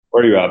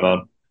Where are you at,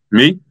 man?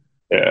 Me?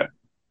 Yeah.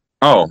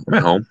 Oh, I'm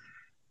at home,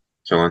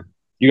 chilling.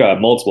 You got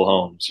multiple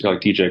homes. You're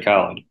like DJ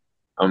Khaled.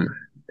 Um,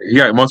 he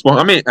got multiple.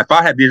 I mean, if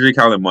I had DJ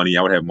Khaled money,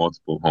 I would have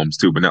multiple homes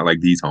too, but not like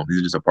these homes. These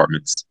are just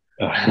apartments.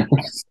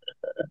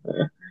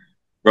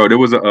 Bro, there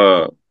was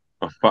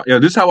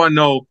this is how I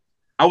know.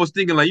 I was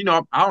thinking like,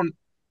 I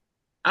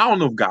don't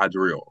know if God's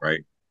real,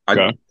 right? I,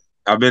 Okay.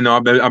 I've been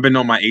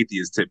on my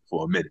atheist tip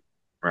for a minute,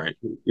 right?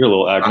 You're a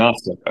little I,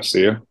 agnostic. I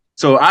see you.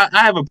 so I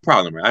have a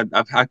problem, right?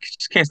 I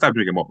just can't stop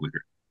drinking malt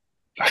liquor,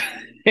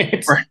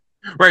 It's right?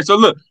 Right. So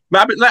look,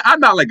 I'm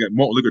not like a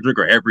malt liquor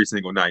drinker every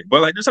single night,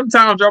 but like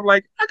sometimes I'm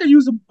like, I could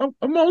use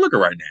a malt liquor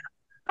right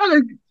now. I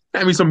could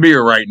have me some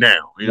beer right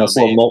now. You know what I nice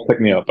little mean? malt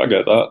pick me up. I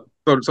get that.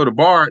 So the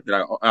bar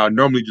that I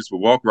normally just would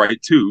walk right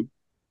to,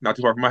 not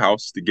too far from my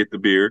house, to get the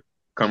beer,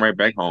 come right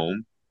back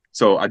home.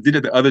 So I did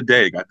it the other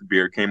day, got the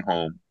beer, came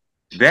home.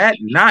 That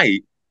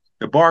night,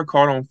 the bar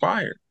caught on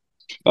fire.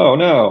 Oh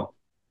no.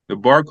 The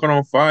bar caught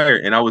on fire,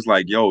 and I was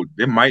like, "Yo,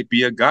 there might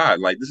be a God.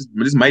 Like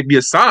this might be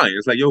a sign."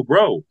 It's like, "Yo,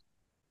 bro,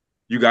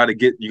 you gotta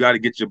get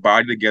your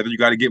body together. You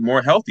got to get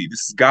more healthy.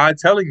 This is God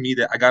telling me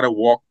that I got to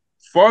walk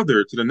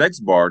farther to the next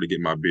bar to get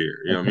my beer."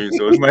 You know what I mean?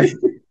 So it's like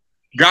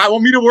God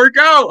want me to work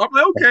out. I'm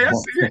like, okay, I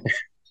see it.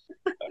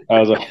 I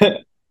was like,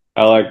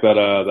 I like that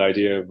the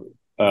idea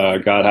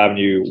of God having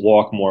you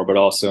walk more, but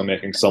also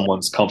making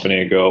someone's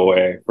company go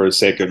away for the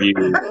sake of you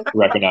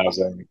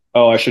recognizing,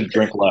 oh, I should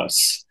drink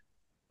less.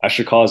 I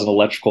should cause an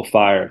electrical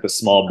fire at the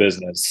small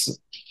business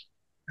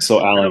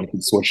so Alan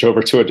can switch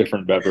over to a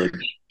different beverage.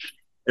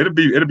 It'll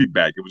be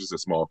back. It was just a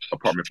small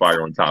apartment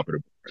fire on top of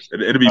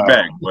it'll be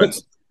back. Wow.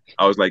 But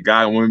I was like,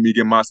 God wanted me to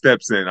get my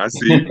steps in. I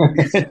see.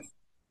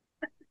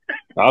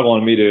 God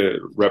wanted me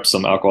to rep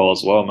some alcohol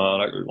as well,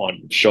 man. I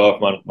want to show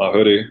off my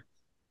hoodie.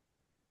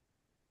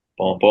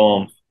 Boom,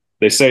 boom.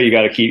 They say you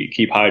got to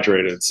keep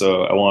hydrated,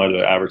 so I wanted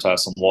to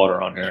advertise some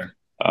water on here.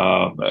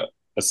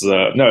 It's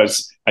no,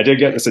 it's I did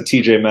get this at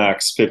TJ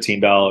Maxx,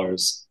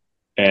 $15,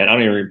 and I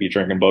don't even be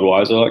drinking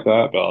Budweiser like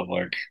that, but I'm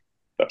like,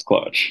 that's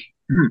clutch.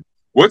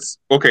 What's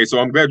okay? So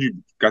I'm glad you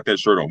got that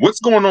shirt on. What's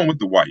going on with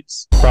the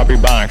whites?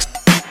 Property box.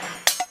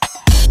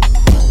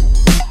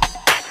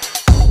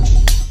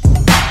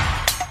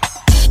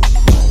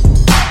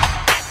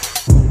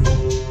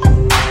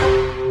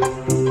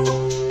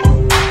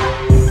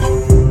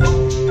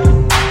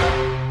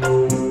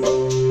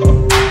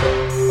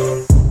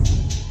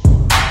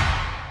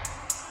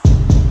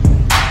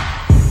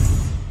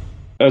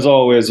 As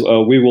always,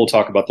 we will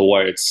talk about the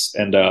whites,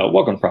 and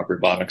welcome to Property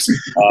Box.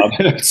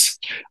 It's,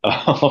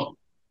 uh,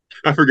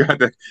 I forgot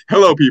that.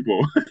 Hello,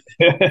 people.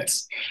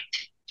 it's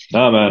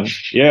Nah, man.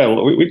 Yeah,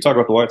 well, we talk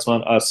about the whites,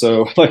 man.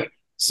 So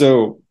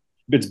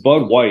it's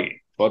Bud White.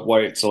 Bud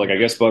White. So, like, I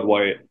guess Bud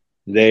White,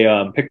 they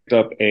picked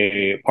up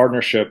a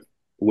partnership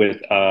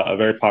with a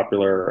very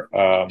popular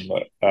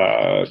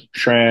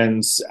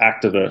trans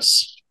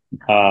activist.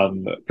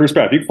 Bruce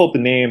Pratt, if you pull up the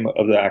name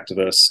of the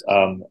activist,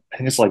 I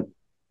think it's like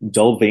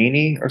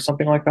Delvaney or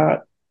something like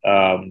that.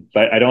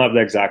 But I don't have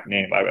the exact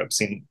name. I've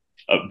seen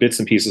bits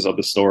and pieces of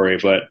the story,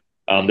 but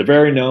they're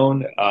very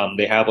known.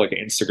 They have like an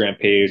Instagram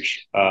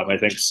page, I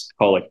think it's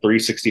called like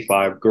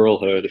 365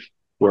 Girlhood,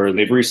 where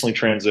they've recently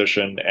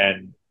transitioned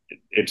and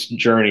it's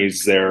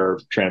journeys their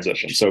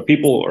transition. So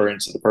people are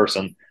into the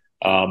person,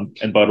 and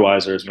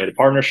Budweiser has made a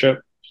partnership.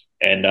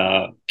 And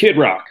Kid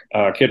Rock,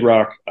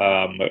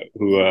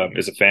 who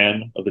is a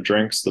fan of the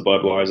drinks, the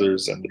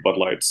Budweisers and the Bud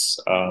Lights,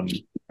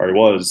 or he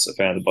was a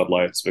fan of the Bud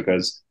Lights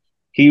because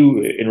he,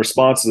 in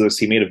response to this,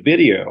 he made a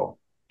video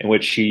in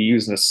which he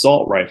used an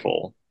assault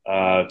rifle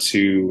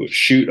to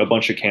shoot a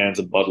bunch of cans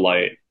of Bud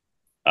Light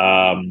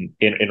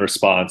in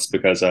response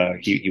because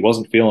he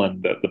wasn't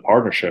feeling the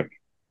partnership.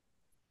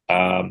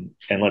 And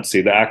let's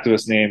see, the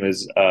activist name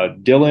is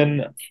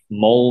Dylan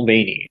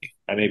Mulvaney.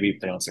 I may be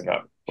pronouncing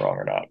that wrong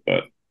or not,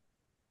 but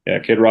yeah,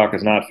 Kid Rock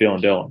is not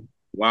feeling Dylan.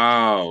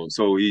 Wow.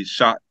 So he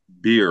shot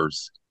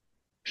beers.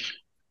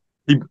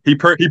 He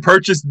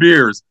purchased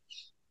beers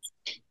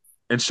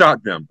and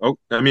shot them. Oh,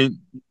 I mean,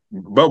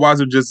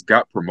 Budweiser just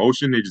got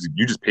promotion.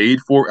 You just paid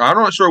for it. I'm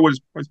not sure what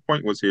his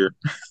point was here.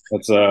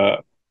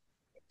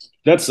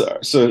 That's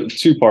so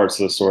two parts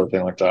of this sort of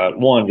thing like that.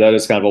 One, that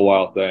is kind of a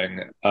wild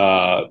thing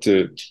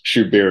to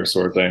shoot beer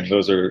sort of thing.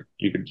 Those are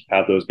you can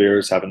have those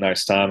beers, have a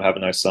nice time, have a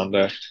nice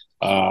Sunday.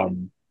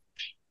 Um,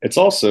 it's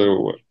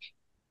also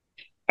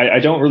I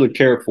don't really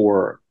care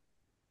for.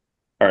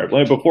 All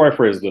right, before I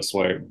phrase it this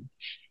way,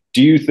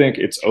 do you think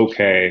it's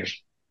okay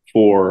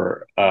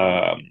for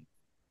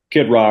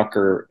Kid Rock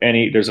or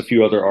any? There's a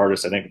few other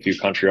artists, I think a few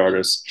country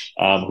artists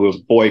who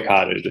have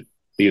boycotted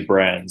these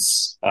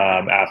brands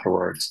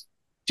afterwards.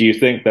 Do you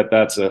think that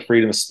that's a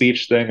freedom of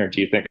speech thing, or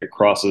do you think it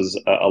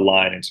crosses a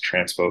line into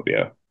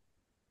transphobia,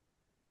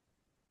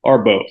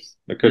 or both?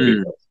 It could be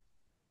Mm, both.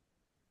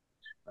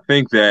 I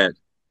think that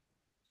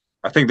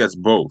I think that's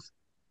both.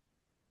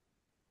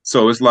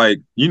 So it's like,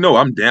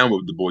 I'm down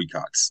with the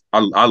boycotts.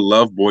 I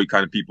love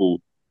boycotting people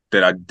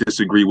that I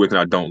disagree with and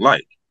I don't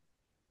like,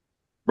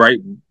 right?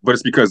 But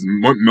it's because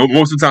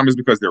most of the time it's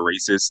because they're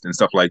racist and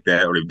stuff like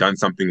that, or they've done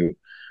something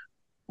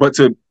But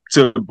to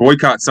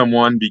boycott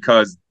someone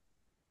because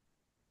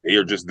they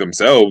are just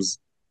themselves,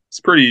 it's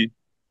pretty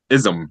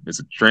ism.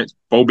 It's a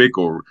transphobic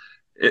or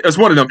it's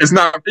one of them. It's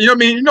not. You know what I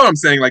mean? You know what I'm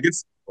saying? Like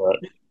it's But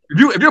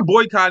if you're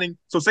boycotting.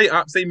 So say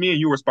me and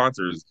you were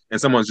sponsors,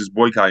 and someone's just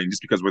boycotting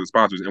just because we're the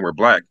sponsors and we're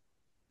black.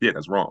 Yeah,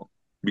 that's wrong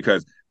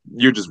because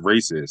you're just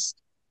racist.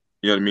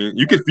 You know what I mean?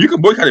 You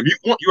can boycott if you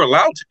want. You're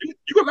allowed to.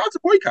 You're allowed to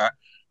boycott,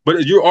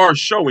 but you are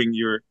showing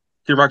your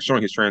Kid Rock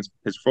showing his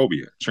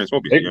phobia,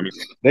 transphobia. You they know what I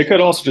mean? they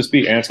could also just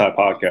be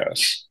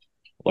anti-podcast.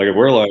 Like if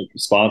we're like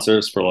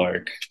sponsors for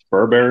like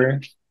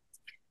Burberry,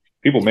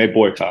 people may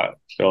boycott.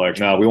 They're like,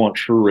 no, we want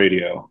true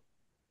radio.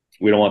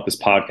 We don't want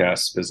this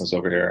podcast business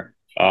over here.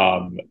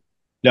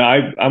 No,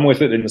 I'm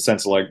with it in the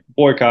sense of like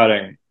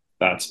boycotting.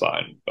 That's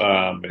fine.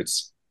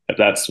 It's if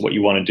that's what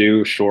you want to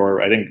do,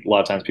 sure. I think a lot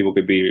of times people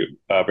could be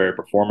very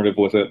performative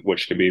with it,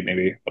 which could be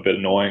maybe a bit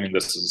annoying. And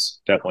this is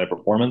definitely a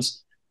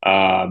performance.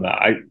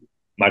 I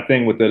my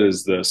thing with it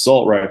is the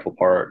assault rifle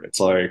part. It's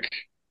like I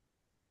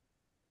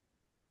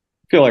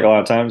feel like a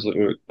lot of times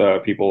with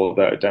people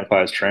that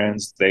identify as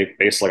trans, they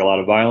face like a lot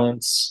of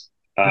violence,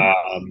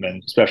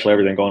 and especially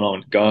everything going on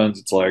with guns.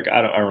 It's like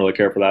I don't really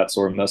care for that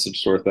sort of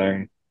message sort of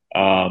thing.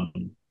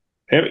 Um,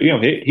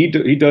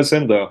 he does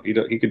him though.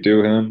 He could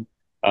do him,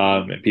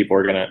 and people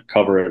are gonna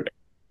cover it.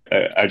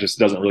 I just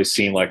doesn't really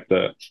seem like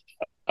the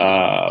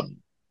um,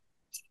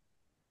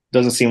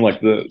 doesn't seem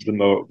like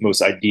the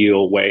most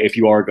ideal way if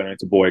you are going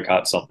to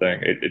boycott something.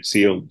 It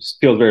feels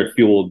very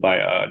fueled by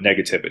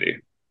negativity.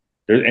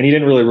 And he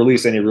didn't really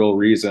release any real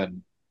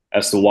reason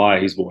as to why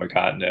he's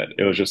boycotting it.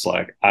 It was just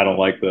like, I don't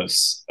like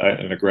this in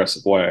an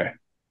aggressive way.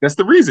 That's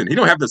the reason. He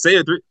don't have to say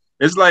it.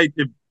 It's like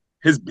if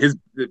his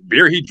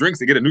beer he drinks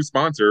to get a new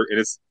sponsor, and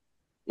it's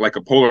like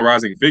a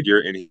polarizing figure,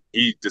 and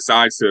he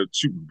decides to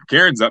shoot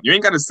Karen's up. You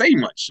ain't got to say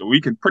much, so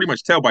we can pretty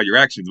much tell by your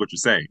actions what you're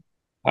saying.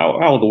 How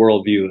will the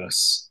world view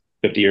this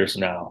 50 years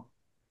from now?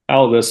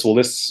 How will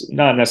this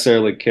not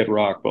necessarily Kid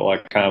Rock, but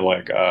like kind of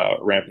like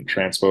rampant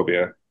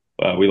transphobia.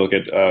 We look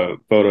at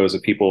photos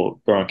of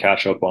people throwing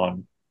ketchup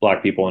on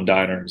black people in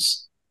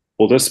diners.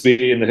 Will this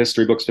be in the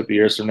history books 50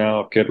 years from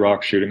now of Kid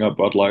Rock shooting up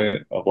Bud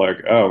Light of like,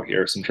 oh,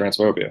 here's some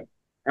transphobia?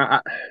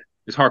 I,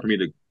 it's hard for me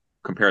to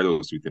compare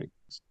those two things,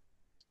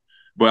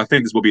 but I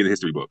think this will be in the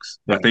history books.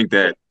 I Yeah. think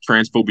that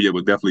transphobia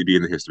will definitely be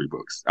in the history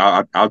books.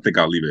 I think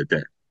I'll leave it at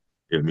that.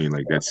 You know what I mean?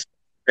 Like that's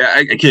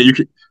I can't. You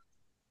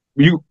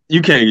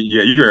can't.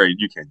 Yeah, you're right.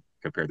 You can't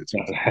compare the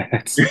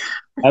two.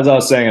 As I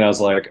was saying it, I was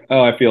like,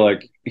 oh, I feel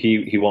like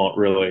he won't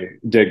really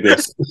dig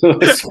this.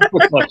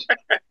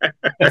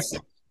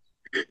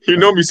 You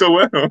know me so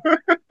well.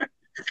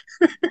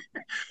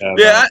 Yeah,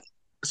 Yeah.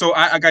 So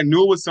I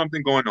knew it was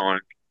something going on,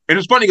 and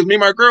it's funny because me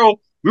and my girl,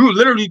 we were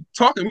literally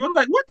talking. We were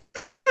like, "What the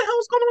hell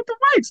is going on with the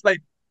rights?"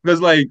 Like, because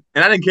like,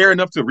 and I didn't care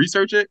enough to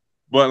research it,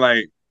 but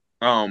like,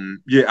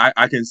 yeah,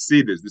 I can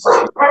see this. This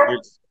is clear.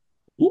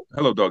 Ooh,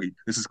 hello, doggy.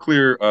 This is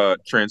clear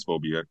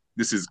transphobia.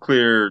 This is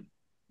clear.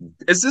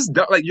 It's just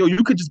like yo,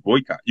 you could just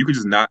boycott. You could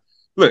just not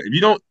look if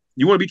you don't.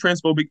 You want to be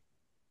transphobic,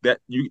 that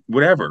you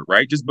whatever,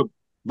 right? Just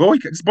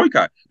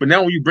boycott. But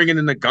now when you bring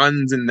in the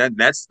guns and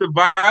that's the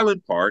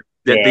violent part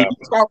that they yeah,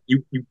 talk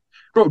you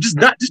bro, just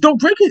don't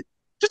drink it.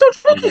 Just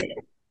don't drink it.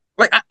 yeah.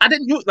 Like I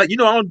didn't use like I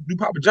don't do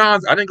Papa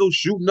John's. I didn't go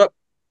shooting up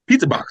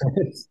pizza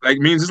boxes. Like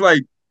means it's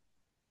like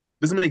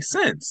doesn't make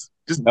sense.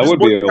 That Just would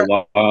be a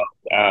boycott. wild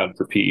ad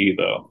for PE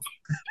though.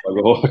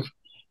 Like, oh,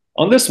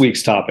 on this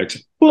week's topics,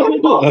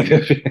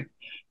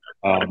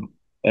 and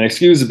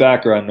excuse the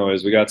background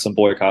noise. We got some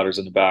boycotters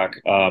in the back.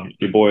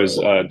 Your boys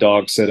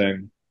dog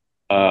sitting.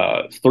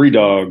 Three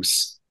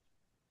dogs.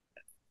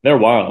 They're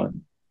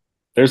wilding.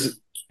 There's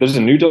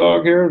a new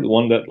dog here, the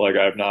one that like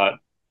I've not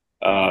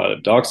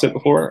dog sit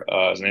before.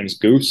 His name's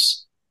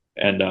Goose,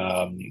 and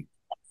him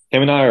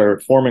and I are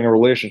forming a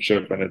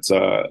relationship, and it's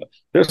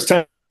there's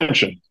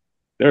tension.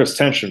 There's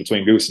tension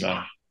between Goose and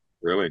I.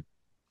 Really?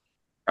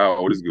 How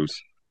old is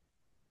Goose?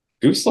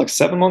 Goose is like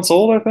 7 months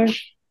old, I think.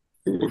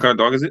 What kind of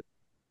dog is it?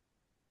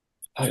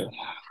 I,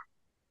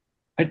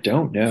 I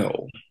don't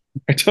know.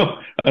 I don't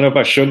know if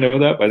I should know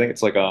that, but I think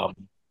it's like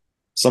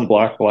some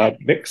black lab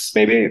mix,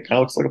 maybe. It kind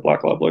of looks like a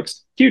black lab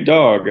looks. Cute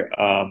dog,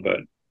 but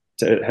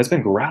it has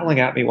been growling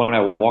at me when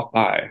I walk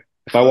by.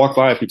 If I walk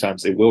by a few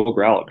times, they will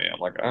growl at me. I'm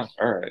like, oh,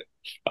 all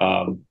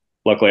right.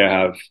 Luckily, I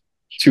have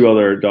two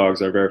other dogs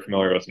that are very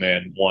familiar with me,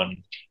 and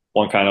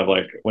one kind of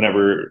like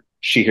whenever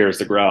she hears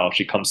the growl,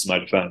 she comes to my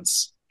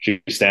defense.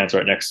 She stands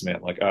right next to me.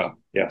 I'm like, oh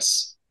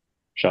yes,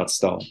 shot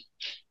stone.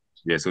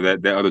 Yeah, so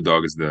that other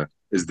dog is the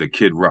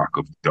Kid Rock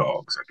of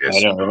dogs, I I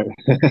guess. know, right?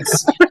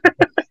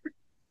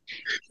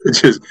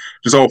 It's just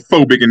all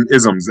phobic and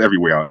isms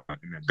everywhere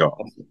in that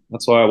dog.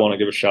 That's why I want to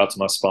give a shout out to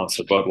my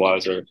sponsor,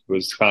 Budweiser, who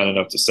was kind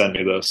enough to send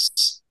me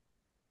this.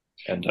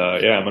 And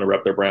yeah, I'm going to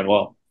rep their brand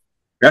well.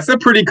 That's a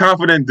pretty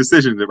confident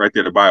decision right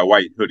there to buy a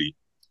white hoodie.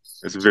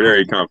 It's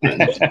very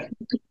confident.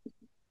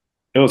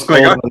 It was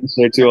Like cold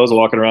yesterday too. I was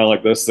walking around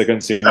like this. They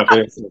couldn't see my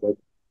face.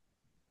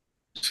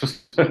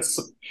 I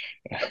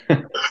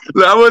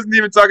wasn't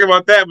even talking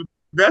about that,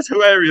 That's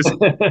hilarious. I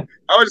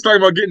was just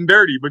talking about getting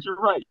dirty, but you're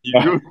right.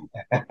 You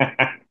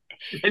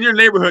in your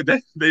neighborhood,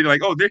 they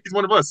like, oh, there he's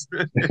one of us.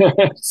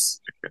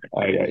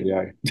 Ay,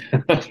 ay,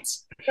 ay.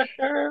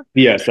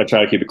 Yes, I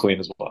try to keep it clean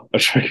as well. I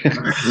try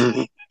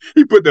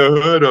He put the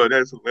hood on.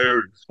 That's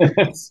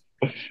hilarious.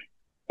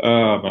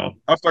 Oh man.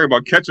 I was talking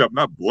about ketchup,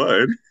 not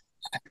blood.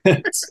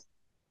 I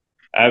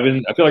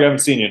feel like I haven't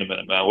seen you in a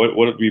minute, man.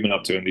 What have you been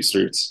up to in these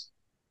streets?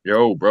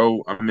 Yo,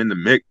 bro, I'm in the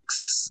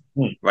mix.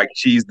 Hmm. Like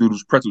cheese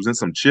doodles, pretzels, and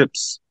some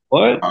chips.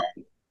 What? Uh,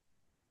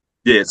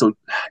 yeah,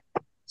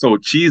 so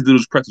cheese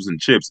doodles, pretzels, and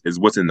chips is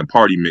what's in the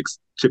party mix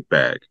chip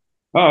bag.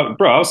 Bro,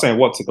 I was saying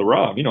what's at the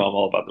ROM. You know I'm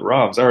all about the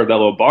ROMs. I heard that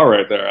little bar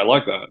right there. I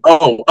like that.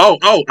 Oh!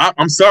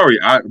 I'm sorry.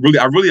 I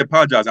really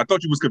apologize. I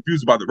thought you was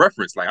confused about the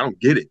reference. Like I don't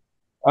get it.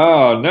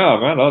 Oh no,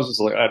 man! I was just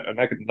like,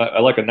 I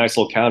like a nice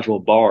little casual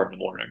bar in the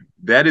morning.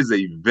 That is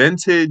a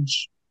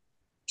vintage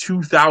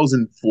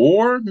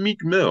 2004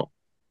 Meek Mill.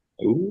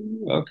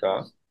 Ooh,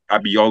 okay.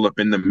 I'd be all up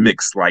in the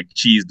mix like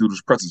cheese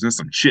doodles, pretzels, and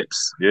some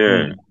chips.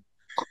 Yeah,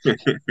 Mm.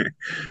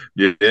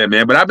 yeah,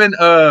 man. But I've been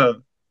I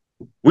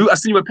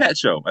seen you at Pat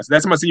show. That's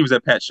time I seen you was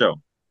at Pat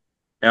show.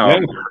 Yeah.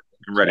 Um, in Shout out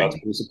to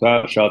Reading. Bruce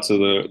Pat. Shout out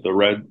to the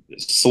Red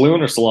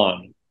Saloon or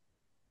Salon.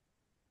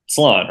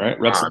 Salon, right?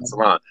 Red Salon.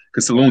 Salon,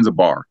 because Saloon's a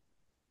bar.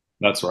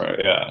 That's right.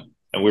 Yeah.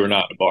 And we were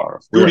not in a bar.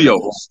 We were in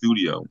the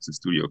Studio. It's a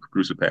studio.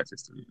 Producer Pat's a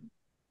studio.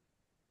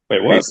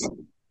 wait. What?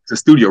 It's a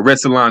studio. Red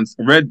Salon.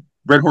 Red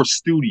Horse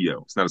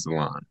Studio. It's not a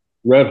salon.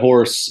 Red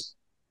Horse.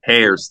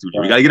 Hair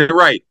Studio. We gotta get it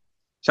right.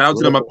 Shout out to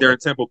Red them up there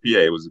Horse. in Temple, PA.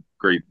 It was a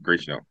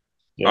great show.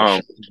 Yeah,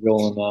 Um,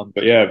 going on.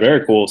 But yeah,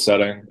 very cool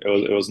setting.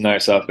 It was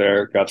nice out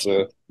there. Got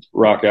to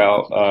rock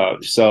out.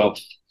 Yourself,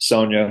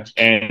 Sonia,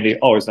 Andy.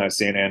 Always nice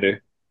seeing Andy.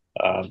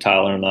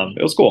 Tyler and them.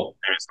 It was cool.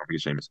 don't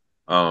forget Seamus.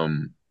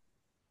 Um,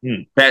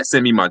 Hmm. Pat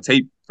sent me my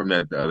tape from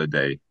that the other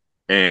day,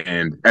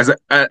 and as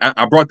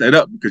I brought that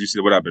up because you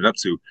said what I've been up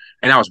to,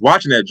 and I was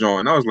watching that John,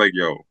 and I was like,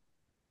 yo,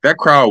 that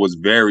crowd was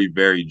very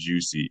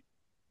juicy,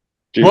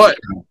 Juicy. but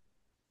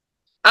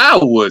I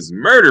was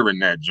murdering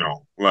that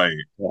John, like,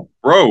 Yeah.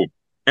 bro.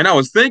 And I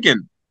was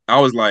thinking, I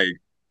was like,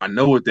 I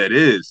know what that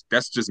is.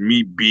 That's just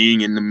me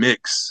being in the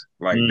mix.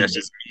 Like, that's Mm.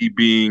 just me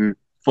being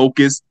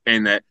focused,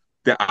 and that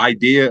the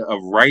idea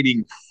of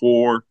writing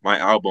for my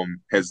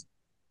album has,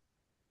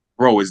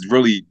 bro, is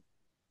really.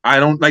 I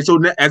don't like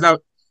as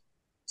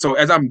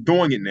I'm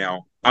doing it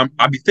now.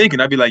 I'd be thinking,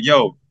 I'd be like,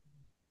 yo,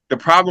 the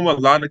problem with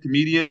a lot of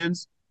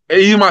comedians, and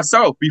even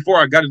myself, before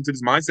I got into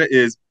this mindset,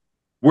 is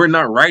we're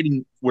not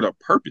writing with a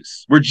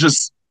purpose. We're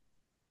just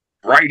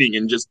writing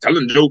and just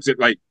telling jokes that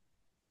like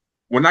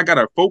when I got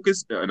a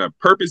focus and a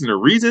purpose and a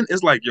reason,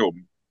 it's like, yo,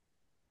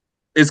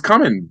 it's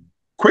coming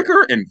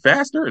quicker and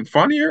faster and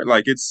funnier.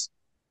 Like it's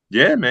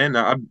yeah, man.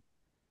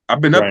 I've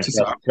been up Right. to That's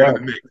I've been in right.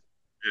 the mix.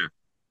 Yeah.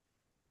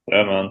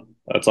 Yeah, man.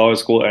 That's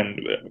always cool. And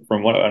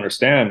from what I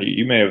understand,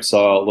 you may have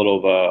saw a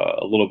little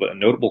bit a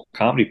notable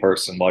comedy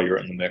person while you were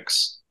in the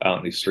mix out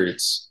in these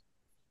streets.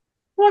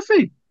 Well, I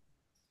see.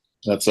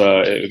 That's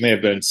it may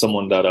have been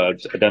someone that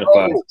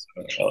identifies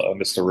Oh, as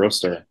Mr.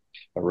 Roaster,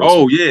 a roaster.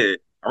 oh yeah.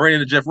 I ran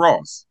into Jeff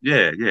Ross.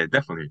 Yeah,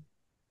 definitely.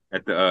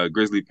 At the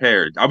Grizzly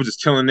Pear. I was just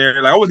chilling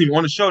there. Like I wasn't even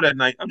on the show that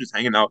night. I'm just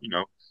hanging out,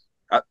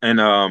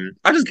 and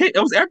I just came. It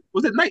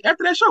was it night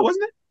after that show,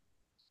 wasn't it?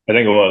 I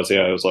think it was.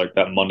 Yeah, it was like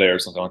that Monday or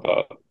something like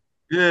that.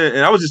 Yeah, and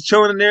I was just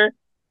chilling in there.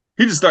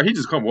 He just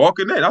come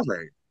walking in. I was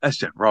like, that's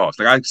Jeff Ross.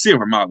 Like I see him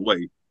from miles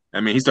away.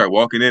 I mean, he started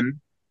walking in.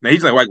 Now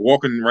he's like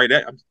walking right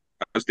at.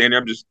 I'm standing there.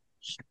 I'm just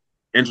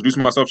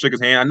introducing myself, shook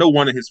his hand. I know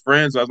one of his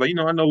friends. So I was like,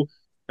 I know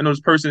this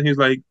person. He's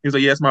like,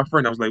 yeah, it's my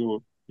friend. I was like,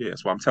 well, yeah,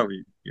 that's what I'm telling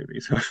you. You know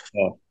what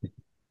I mean?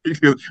 Yeah,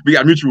 So, we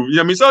got mutual. You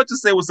know what I mean? So I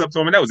just say what's up to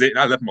him, and that was it. And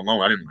I left him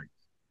alone. I didn't like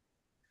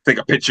take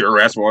a picture or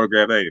ask for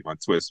autograph. That ain't my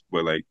twist.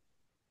 But like,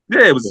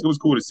 yeah, it was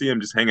cool to see him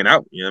just hanging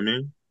out. You know what I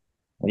mean?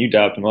 when you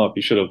dapped him up,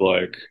 you should have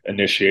like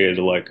initiated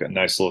like a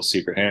nice little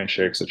secret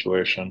handshake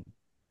situation.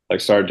 Like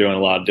start doing a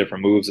lot of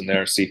different moves in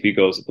there, see if he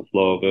goes with the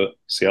flow of it,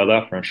 see how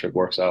that friendship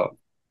works out.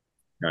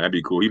 Yeah, that'd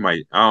be cool. He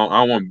might. I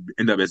don't want to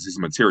end up as his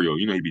material.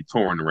 You know, he'd be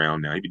touring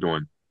around now. He'd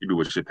be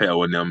with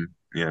Chappelle and them.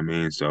 You know what I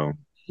mean? So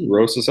He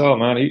roasts us out,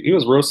 man. He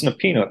was roasting a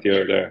peanut the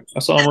other day. I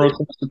saw him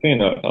roasting Mr.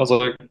 Peanut. I was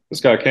like,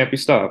 this guy can't be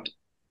stopped.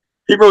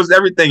 he roast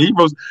everything. He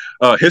roast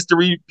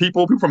history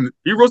people from.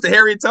 He roasted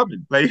Harriet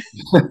Tubman. Like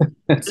you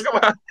This know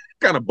what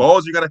kind of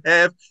balls you gotta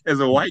have as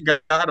a white guy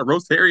to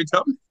roast Harriet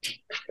Tubman.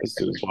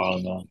 dude is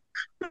wild,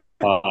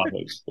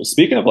 man.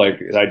 Speaking of like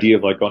the idea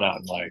of like going out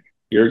and like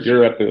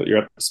you're at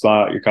the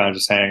spot, you're kind of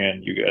just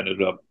hanging, you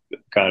ended up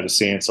kind of just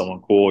seeing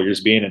someone cool, you're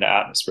just being in the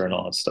atmosphere and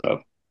all that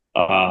stuff.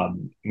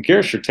 I'm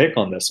curious your take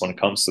on this when it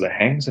comes to the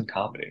hangs and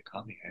comedy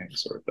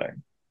hangs sort of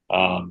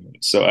thing.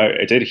 So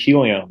I did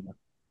Helium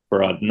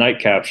for a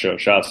nightcap show.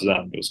 Shout out to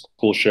them. It was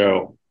a cool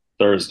show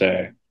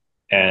Thursday,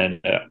 and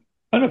I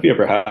don't know if you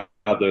ever have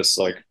this.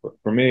 Like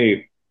for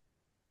me,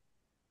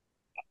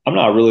 I'm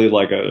not really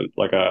like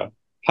a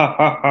ha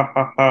ha ha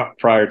ha ha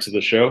prior to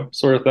the show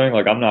sort of thing.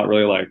 Like I'm not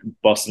really like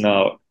busting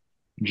out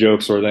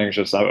jokes or things.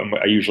 Just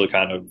I usually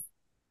kind of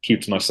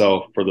keep to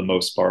myself for the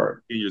most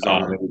part. In your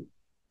zone. Um,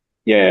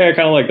 Yeah,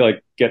 kind of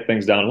like get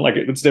things down. Like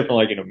it's different.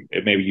 Like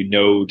maybe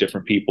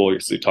different people,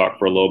 so you talk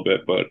for a little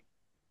bit, but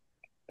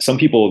some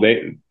people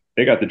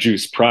they got the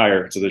juice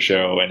prior to the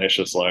show, and it's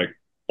just like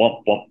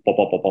bump bump bump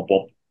bump bump bump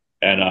bump,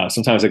 and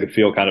sometimes it could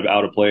feel kind of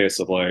out of place.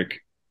 Of like,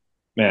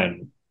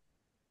 man,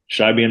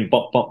 should I be in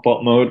bump bump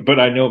bump mode? But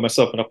I know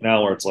myself enough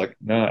now where it's like,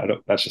 no, I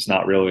don't, that's just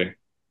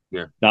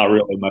Yeah, not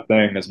really my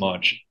thing as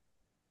much.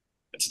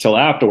 It's until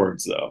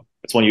afterwards though.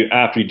 It's when you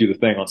after you do the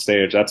thing on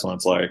stage, that's when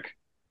it's like,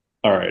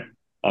 all right,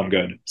 I'm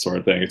good, sort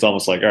of thing. It's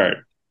almost like, all right,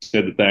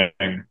 did the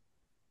thing.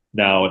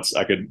 Now it's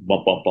I could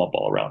bump bump bump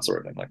all around, sort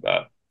of thing like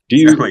that. Do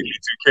sound you like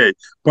B2K.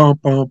 Bum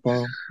bum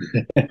bum.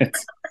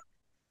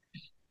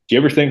 do you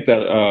ever think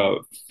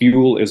that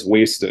fuel is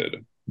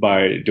wasted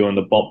by doing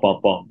the bump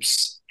bump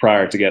bumps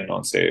prior to getting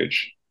on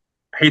stage?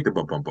 I hate the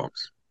bump bump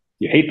bumps.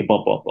 You hate the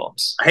bump bump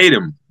bumps. I hate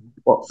them.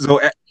 Well, So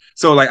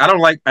so like I don't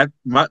like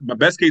my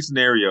best case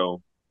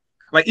scenario.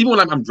 Like even when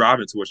I'm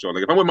driving to a show,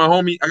 like if I'm with my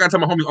homie, I gotta tell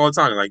my homie all the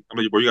time, like I'm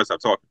like, bro, you gotta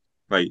stop talking.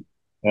 Like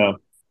yeah,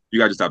 you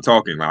gotta just stop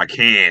talking. Like I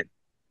can't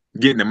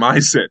get in the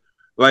mindset.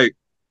 Like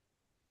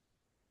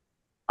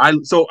I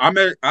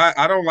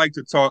don't like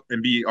to talk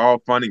and be all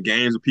fun and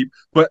games with people.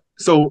 But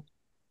so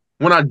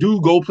when I do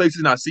go places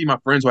and I see my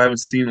friends who I haven't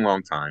seen in a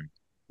long time,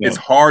 yeah, it's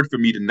hard for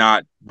me to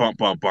not bump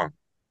bump bump.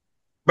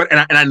 But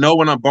and I know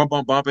when I'm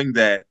bumping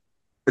that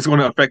it's going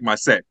to affect my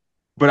set.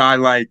 But I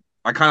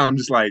kind of I'm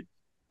just like,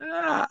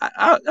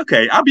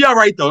 okay, I'll be all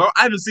right though.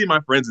 I haven't seen my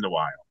friends in a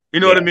while. You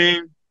know what I yeah.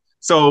 mean?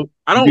 So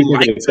I You don't do think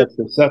like it to. affects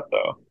your set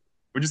though?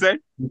 What'd you say?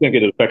 You think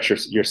it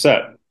affects your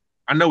set?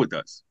 I know it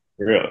does.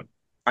 Really?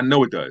 I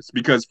know it does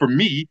because for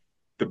me,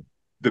 the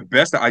the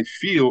best that I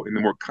feel and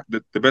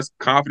the best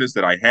confidence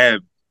that I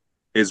have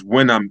is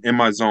when I'm in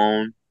my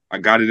zone. I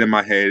got it in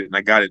my head and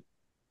I got it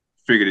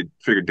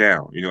figured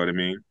down. You know what I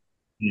mean?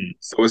 Hmm.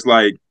 So it's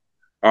like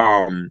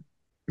Um,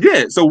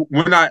 yeah. So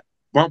when I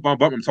bump,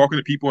 I'm talking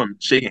to people, I'm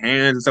shaking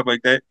hands and stuff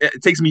like that.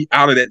 It takes me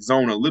out of that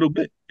zone a little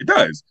bit. It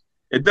does.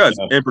 It does.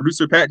 Yeah, And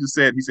producer Pat just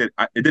said, he said,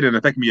 it didn't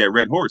affect me at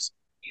Red Horse.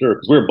 sure.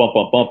 Because we were bump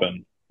bump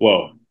bumping.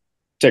 Whoa,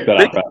 check that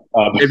Think, out,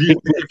 Pat. if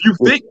you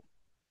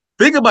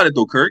think about it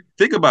though, Kirk,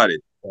 think about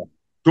it.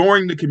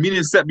 During the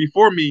comedian set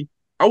before me,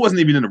 I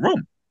wasn't even in the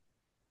room.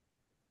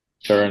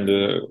 Turn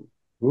to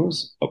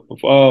who's?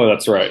 Oh,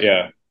 that's right.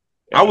 Yeah,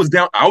 I yeah. was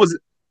down. I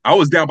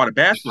was down by the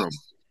bathroom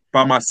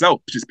by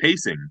myself, just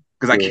pacing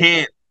because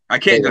Sure. I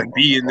can't like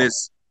be in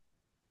this.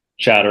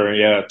 Chatter.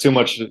 Yeah, too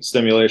much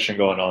stimulation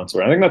going on.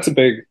 So I think that's a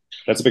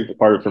big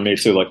part of it for me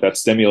too. Like that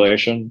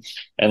stimulation,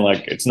 and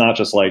like it's not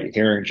just like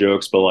hearing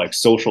jokes, but like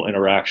social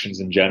interactions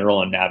in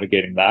general and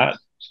navigating that.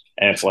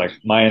 And it's like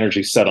my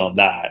energy set on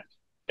that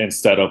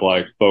instead of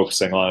like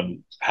focusing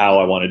on how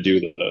I want to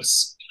do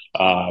this.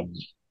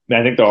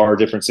 I think there are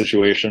different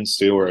situations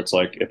too where it's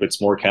like if it's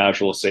more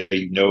casual, say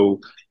the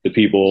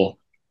people,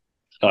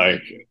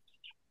 like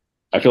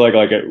I feel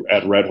like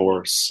at Red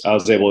Horse, I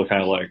was able to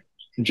kind of like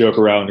joke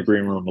around in the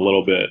green room a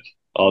little bit,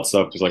 all that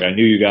stuff because like I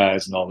knew you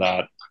guys and all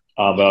that.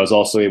 But I was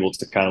also able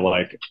to kind of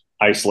like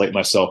isolate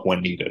myself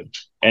when needed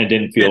and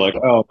didn't Yeah. feel like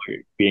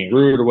like, being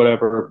rude or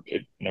whatever.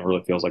 It never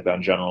really feels like that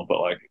in general, but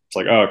like it's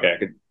like oh,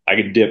 okay, I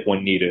could dip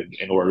when needed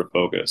in order to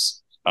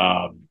focus.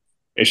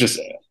 It's just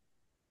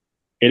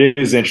it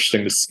is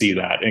interesting to see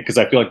that because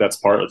I feel like that's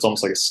part. It's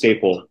almost like a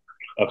staple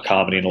of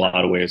comedy in a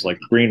lot of ways, like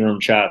green room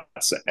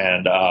chats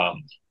and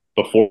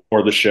before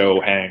the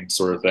show hangs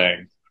sort of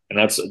thing.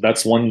 And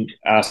that's one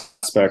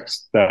aspect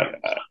that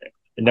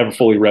it never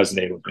fully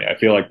resonated with me. I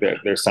feel like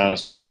there's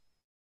times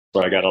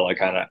where I gotta like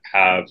kind of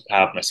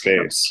have my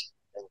space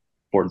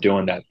for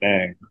doing that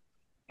thing,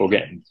 for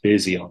getting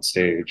busy on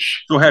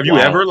stage. So Wow.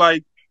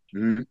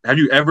 have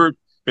you ever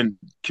been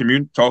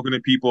talking to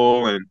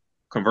people and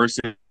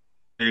conversing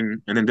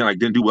and then like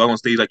didn't do well on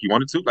stage like you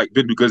wanted to? Like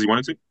didn't do good as you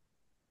wanted to?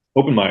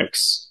 Open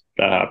mics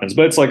that happens,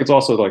 but it's like it's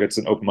also like it's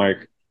an open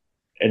mic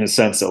in a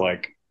sense that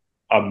like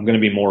I'm going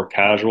to be more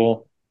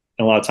casual.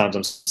 And a lot of times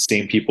I'm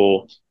seeing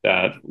people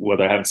that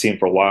whether I haven't seen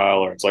for a while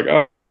or it's like,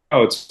 oh,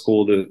 it's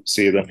cool to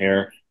see them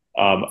here.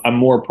 I'm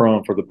more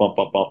prone for the bump,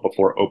 bump, bump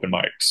before open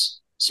mics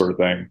sort of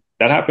thing.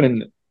 That happened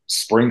in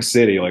Spring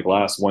City like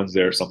last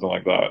Wednesday or something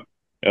like that.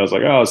 I was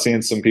like, oh, I was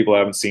seeing some people I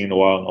haven't seen in a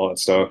while and all that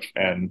stuff.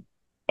 And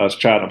I was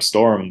chatting up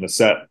Storm and the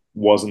set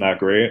wasn't that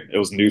great. It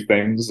was new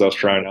things I was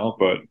trying out,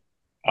 but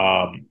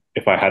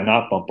if I had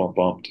not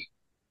bumped,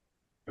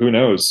 who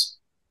knows?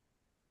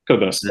 Could have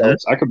been a Mm-hmm.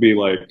 start. I could be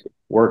like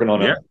working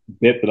on Yeah. a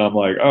bit that I'm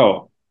like,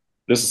 oh,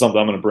 this is something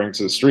I'm going to bring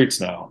to the streets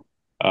now.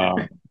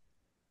 Um,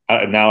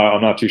 now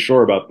I'm not too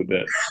sure about the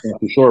bit. I'm not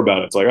too sure about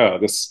it. It's like, oh,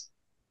 this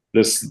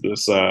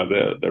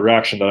the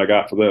reaction that I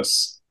got for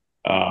this.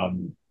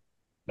 Um,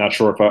 Not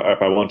sure if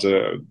I want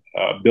to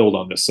build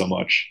on this so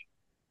much.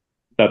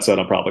 That said,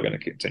 I'm probably going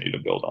to continue to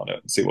build on it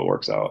and see what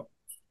works out.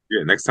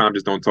 Yeah. Next time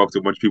just don't talk to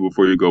a bunch of people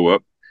before you go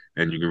up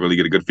and you can really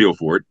get a good feel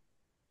for it.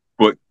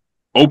 But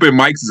open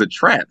mics is a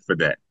trap for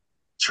that.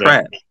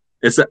 Yeah,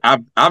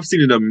 Trap. I've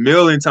seen it a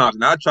million times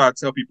and I try to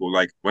tell people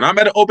like when I'm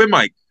at an open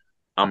mic,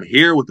 I'm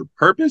here with a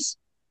purpose,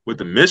 with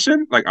a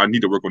mission. Like I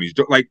need to work on these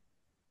jokes. Like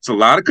it's a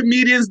lot of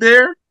comedians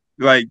there.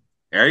 like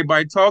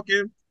everybody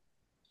talking,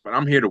 but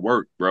I'm here to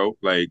work, bro.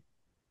 Like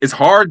it's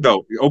hard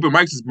though. Open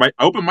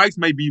mics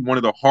may be one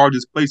of the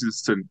hardest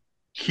places to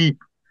keep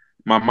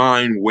my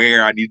mind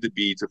where I need to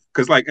be to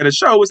because like at a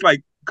show it's like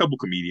a couple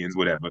comedians,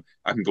 whatever.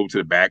 I can go to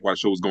the back while the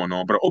show's going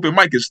on, but an open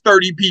mic is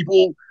 30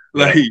 people.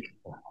 Yeah.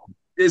 Like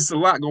it's a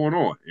lot going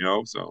on, you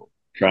know. So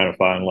Trying to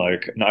find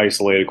like an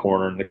isolated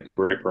corner in the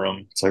break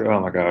room. It's like, oh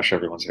my gosh,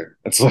 everyone's here.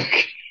 It's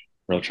like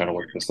really trying to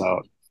work this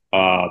out.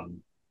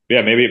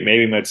 Yeah, maybe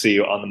I might see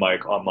you on the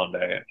mic on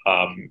Monday.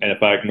 And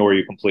if I ignore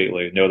you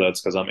completely, know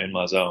that's because I'm in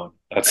my zone.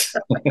 That's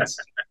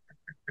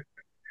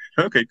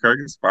okay, Kirk,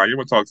 it's fine. You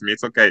want to talk to me?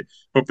 It's okay.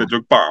 Hope the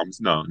joke bombs.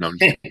 No, no, I'm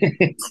just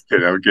kidding.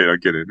 I'm kidding. I'm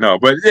kidding. No,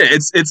 but yeah,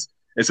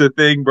 it's a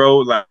thing,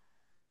 bro.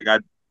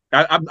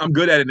 I'm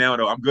good at it now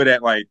though. I'm good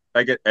at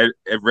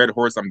at Red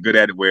Horse. I'm good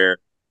at it where,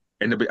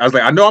 and I was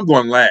like, I know I'm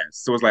going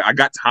last, so it's like I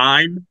got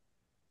time.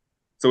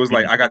 So it's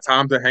like I got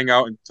time to hang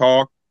out and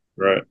talk.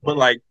 right. But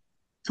like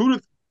two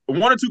to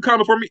one or two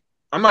comments before me,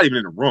 I'm not even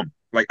in the room.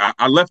 Like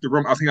I left the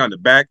room. I was hanging out in the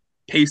back,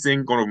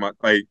 pacing, going to my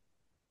like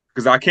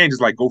because I can't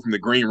just like go from the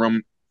green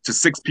room to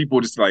six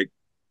people. Just like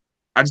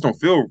I just don't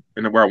feel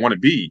in where I want to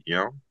be. You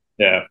know.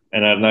 Yeah,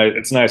 and at night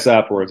it's nice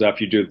afterwards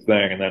after you do the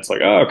thing, and that's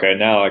like, oh, okay,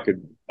 now I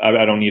could, I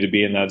don't need to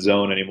be in that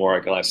zone anymore. I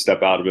can like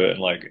step out of it and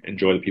like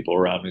enjoy the people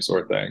around me,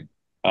 sort of thing.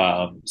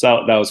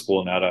 So that was cool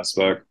in that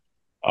aspect.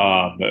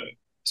 But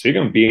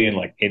speaking of being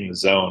like in the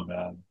zone,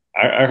 man,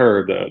 I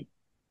heard that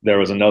there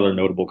was another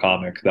notable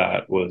comic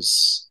that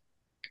was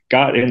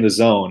got in the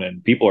zone,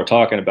 and people are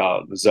talking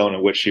about the zone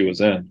in which she was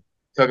in.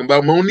 Talking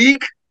about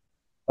Monique.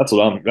 That's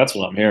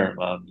what I'm hearing,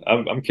 man.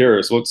 I'm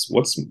curious. What's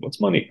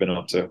Monique been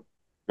up to?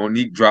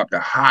 Monique dropped a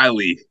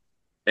highly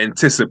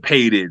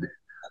anticipated,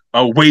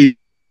 awaited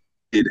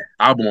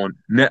album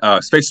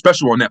on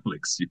special on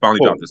Netflix. She finally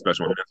dropped Oh, the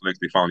special on Netflix.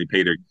 They finally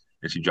paid her,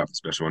 and she dropped the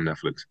special on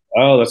Netflix.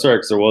 oh, that's right.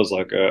 Because there was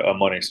like a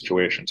money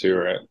situation too,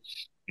 right?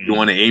 You Mm.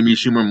 want an Amy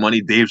Schumer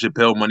money, Dave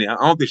Chappelle money? I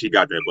don't think she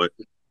got that, but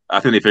I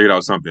think they figured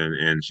out something,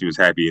 and she was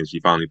happy, and she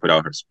finally put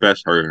out her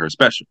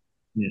special.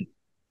 Mm.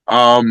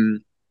 Um,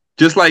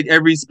 just like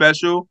every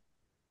special,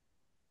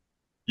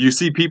 you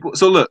see people.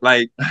 So look,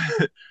 like,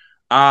 did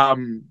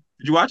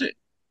you watch it?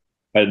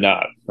 I've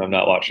not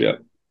watched yet.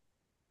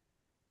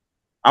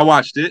 I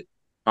watched it.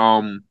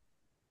 Um,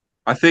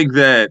 I think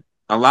that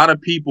a lot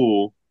of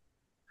people.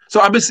 So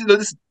I've been seeing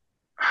this.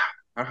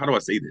 How do I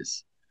say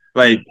this?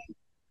 Like, Mm.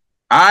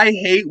 I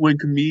hate when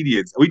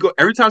comedians we go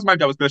every time somebody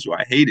got a special.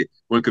 I hate it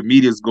when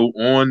comedians go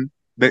on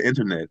the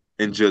internet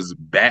and just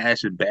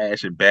bash and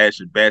bash and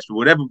bash and bash for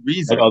whatever Like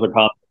reason. other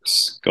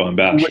comics going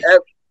bash.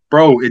 Whatever,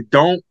 bro, it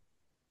don't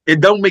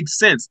make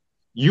sense.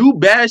 You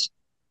bash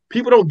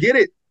people don't get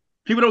it.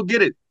 People don't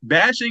get it.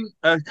 Bashing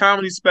a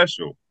comedy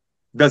special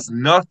does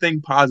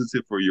nothing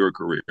positive for your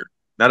career.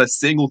 Not a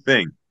single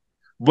thing.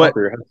 All But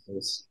for your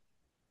headspace.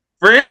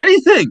 for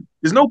anything,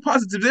 there's no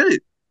positives in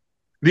it.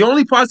 The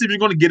only positive you're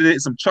going to get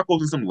is some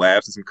chuckles and some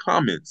laughs and some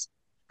comments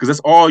because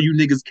that's all you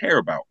niggas care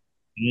about.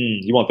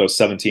 You want those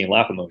 17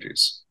 laugh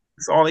emojis?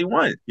 That's all they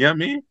want. You know what I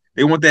mean?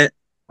 They want that.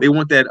 They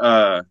want that.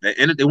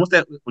 They want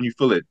that when you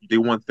feel it. They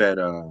want that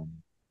That,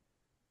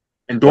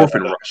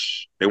 endorphin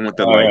rush. They want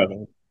that oh like. yeah,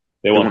 they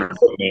They want want to.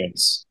 the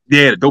names.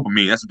 Yeah, the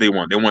dopamine. That's what they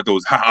want. They want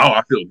those. Oh,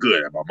 I feel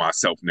good about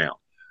myself now.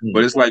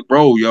 But Mm. it's like,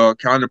 bro, y'all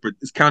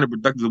it's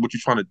counterproductive of what you're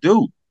trying to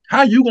do.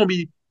 How you gonna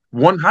be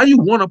one? How you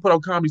want to put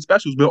out comedy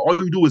specials, but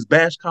all you do is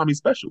bash comedy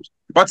specials?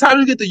 By the time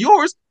you get to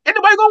yours,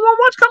 anybody gonna want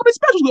to watch comedy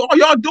specials? All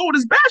y'all doing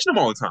is bashing them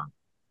all the time.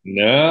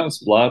 Yeah,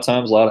 it's a lot of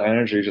times, a lot of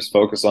energy just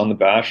focused on the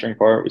bashing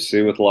part. We see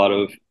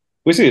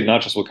it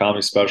not just with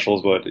comedy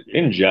specials, but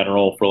in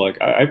general for like,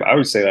 I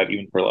would say that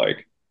even for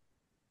like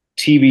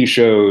TV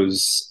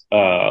shows,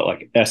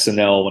 like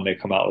SNL when they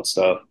come out with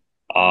stuff.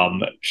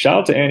 Shout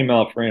out to Andy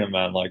Malafrina,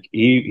 man. Like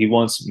he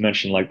once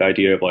mentioned like the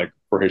idea of like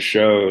for his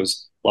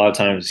shows, a lot of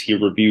times he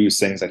reviews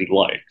things that he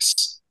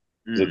likes.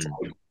 'Cause it's Mm.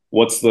 like,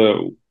 what's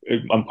the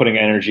I'm putting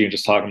energy and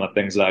just talking about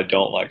things that I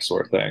don't like,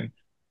 sort of thing.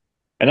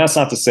 And that's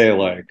not to say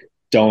like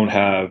don't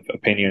have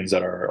opinions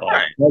that are like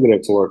Right.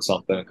 negative towards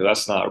something because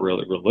that's not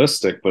really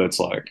realistic. But it's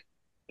like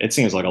it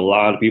seems like a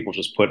lot of people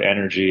just put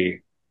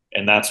energy,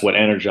 and that's what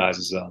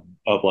energizes them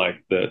of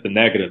like the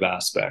negative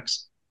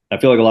aspects. I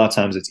feel like a lot of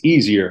times it's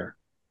easier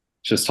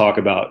to just talk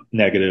about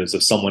negatives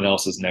of someone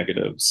else's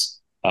negatives,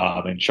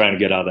 and trying to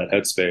get out of that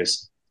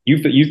headspace.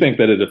 You think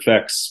that it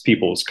affects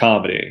people's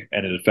comedy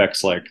and it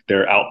affects like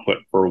their output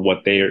for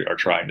what they are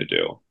trying to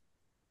do.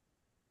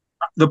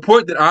 The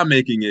point that I'm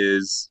making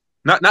is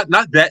not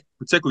that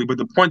particularly, but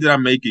the point that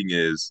I'm making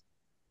is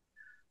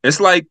it's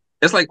like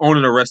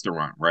owning a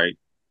restaurant, right?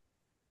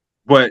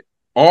 But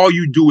all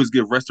you do is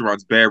give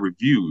restaurants bad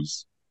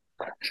reviews.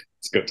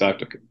 It's a good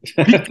tactic.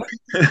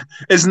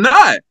 It's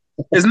not.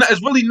 It's not.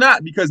 It's really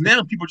not because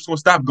now people are just gonna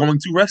stop going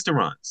to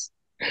restaurants.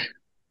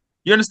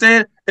 You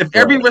understand? If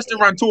every Right.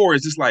 restaurateur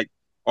is just like,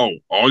 "Oh,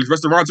 all these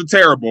restaurants are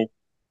terrible,"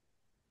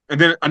 and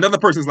then another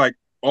person's like,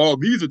 "All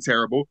these are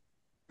terrible,"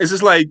 it's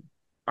just like,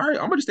 "All right,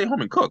 I'm gonna just stay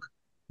home and cook."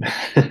 You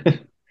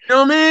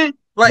know what I mean?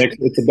 Like,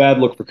 It's a bad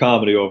look for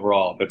comedy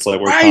overall. It's like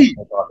we're right,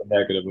 constantly talking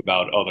negative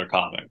about other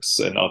comics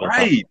and other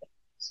right.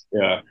 comics.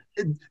 Yeah,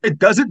 It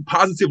doesn't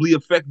positively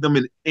affect them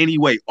in any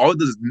way. All it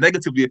does is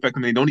negatively affect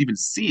them. And they don't even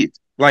see it.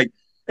 Like,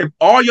 if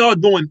all y'all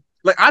doing,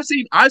 like, I've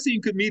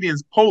seen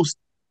comedians post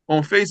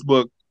on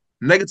Facebook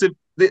negative.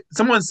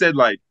 Someone said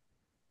like,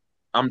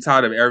 I'm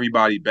tired of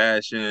everybody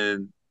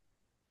bashing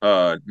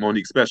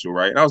Monique Special,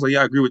 right? And I was like,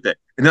 yeah, I agree with that.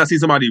 And then I see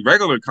somebody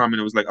regular comment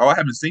and was like, oh, I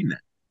haven't seen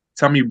that.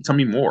 Tell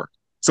me more.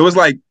 So it's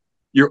like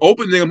you're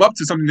opening them up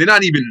to something they're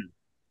not even,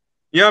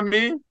 you know what I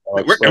mean? I'll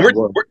Like, we're, and explain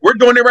we're, what. we're, we're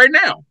doing it right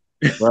now.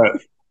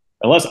 Right.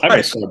 Unless I may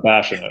Like, start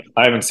bashing it.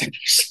 I haven't seen you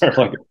start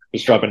like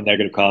just dropping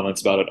negative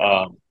comments about it.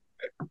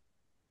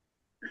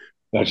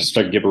 I just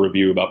try to give a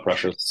review about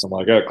Precious. So I'm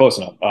like, yeah, close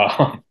enough.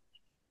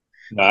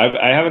 No,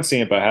 I haven't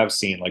seen it, but I have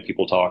seen like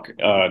people talk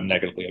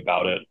negatively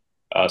about it,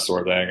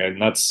 sort of thing,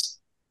 and that's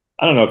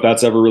I don't know if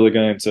that's ever really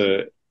going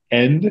to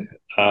end.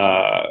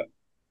 Uh,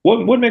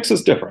 what makes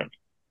us different?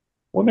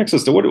 What makes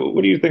us what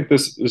do you think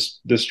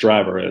this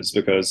driver is?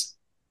 Because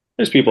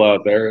there's people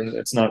out there, and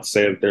it's not to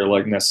say that they're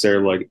like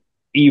necessarily like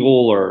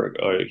evil or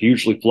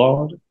hugely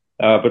flawed,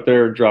 but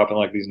they're dropping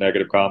like these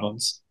negative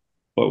comments.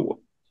 But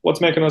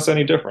what's making us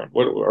any different?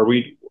 What are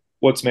we?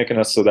 What's making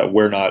us so that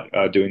we're not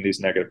doing these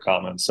negative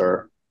comments?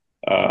 Or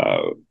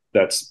uh,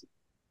 that's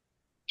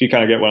do you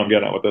kind of get what I'm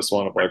getting at with this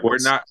one? Of like, we're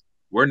what's not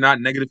we're not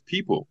negative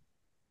people.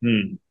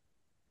 hmm,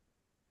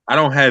 I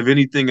don't have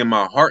anything in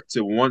my heart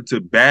to want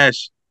to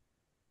bash,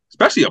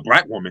 especially a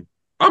black woman.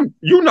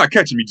 You're not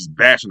catching me just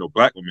bashing a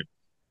black woman.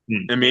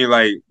 hmm, I mean,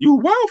 like, you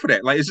wild for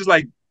that. Like, it's just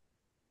like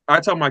I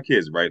tell my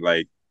kids, right?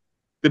 Like,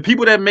 the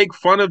people that make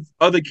fun of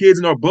other kids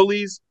and are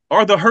bullies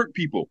are the hurt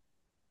people.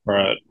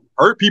 right?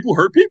 Hurt people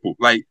hurt people.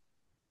 Like,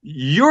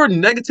 you're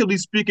negatively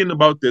speaking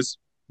about this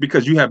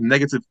because you have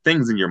negative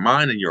things in your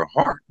mind and your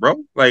heart, bro.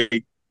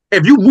 Like,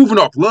 if you moving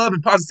off love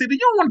and positivity, you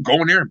don't want to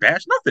go in there and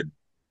bash nothing.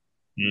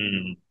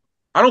 Hmm.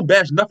 I don't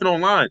bash nothing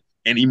online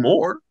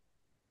anymore.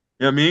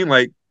 You know what I mean?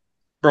 Like,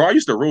 bro, I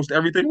used to roast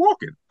everything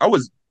walking. I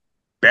was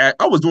bad.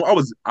 I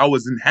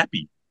wasn't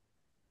happy.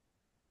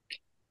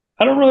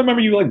 I don't really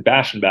remember you like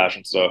bashing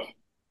stuff.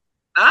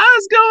 I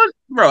was going,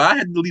 bro, I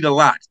had to delete a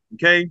lot.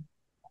 Okay.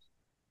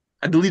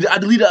 I deleted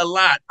a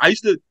lot.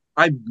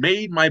 I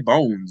made my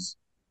bones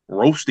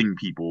roasting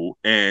people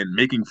and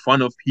making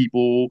fun of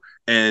people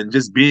and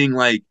just being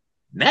like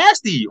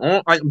nasty.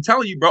 I'm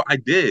telling you, bro, I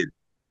did.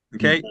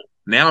 Okay. Hmm.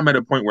 Now I'm at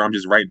a point where I'm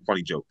just writing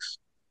funny jokes.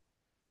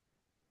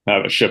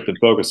 Have a shift in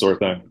focus sort of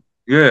thing.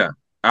 Yeah.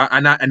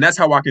 And that's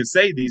how I can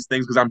say these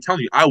things because I'm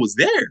telling you, I was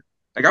there.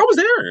 Like, I was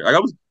there. Like, I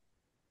was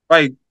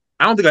like,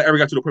 I don't think I ever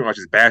got to the point where I was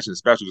just bashing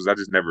specials. I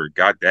just never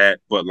got that.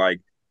 But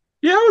like,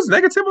 yeah, I was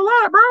negative a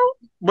lot, bro.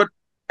 But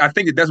I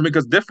think it doesn't make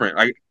us different.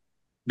 Like,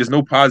 there's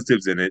no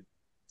positives in it,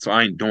 so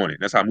I ain't doing it.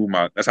 That's how I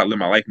live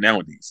my life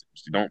nowadays.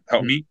 If you don't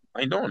help me,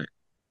 I ain't doing it.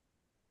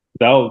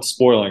 Without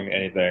spoiling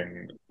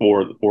anything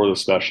for the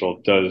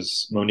special,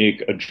 does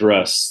Monique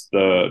address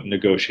the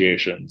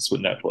negotiations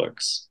with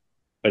Netflix?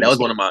 I That was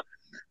just one of my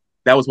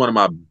that was one of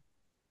my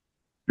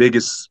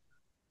biggest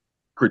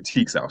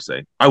critiques. I'll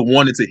say I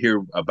wanted to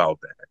hear about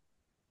that.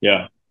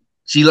 yeah,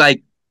 She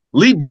like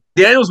Lee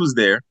Daniels was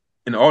there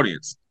in the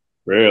audience.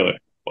 really.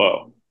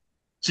 Whoa.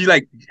 She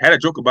like had a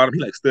joke about him. He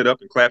like stood up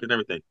and clapped and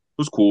everything. It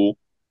was cool.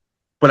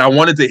 But I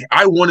wanted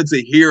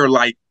to hear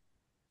like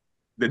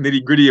the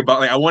nitty gritty about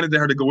like I wanted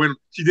her to go in.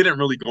 She didn't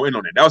really go in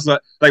on it. That was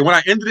like when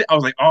I ended it, I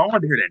was like, oh, I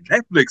want to hear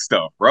that Netflix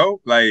stuff, bro.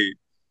 Like,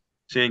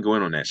 she ain't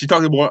going on that. She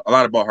talked about a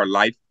lot about her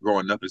life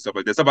growing up and stuff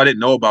like that. Stuff I didn't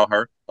know about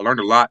her. I learned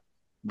a lot,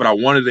 but I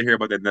wanted to hear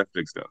about that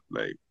Netflix stuff.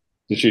 Like,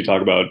 Did she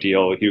talk about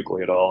DL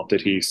Hughley at all?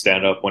 Did he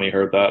stand up when he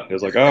heard that? He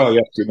was like, "Oh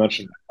yes, you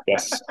mentioned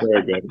yes,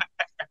 very good."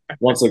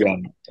 Once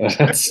again,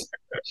 that's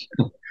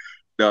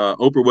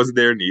Oprah wasn't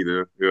there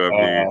neither. You know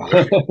what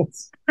I mean?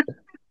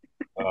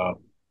 uh, uh,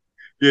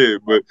 Yeah,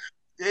 but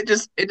it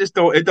just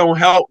don't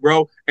help,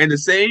 bro. And the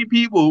same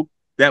people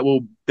that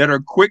are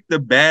quick to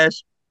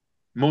bash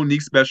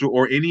Monique special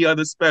or any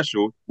other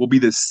special will be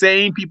the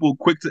same people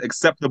quick to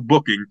accept the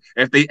booking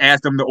if they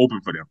ask them to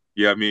open for them.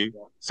 You know what I mean?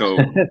 So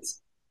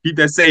keep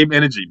that same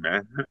energy,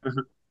 man.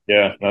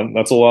 yeah,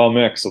 that's a wild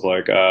mix of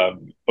like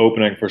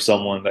opening for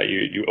someone that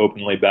you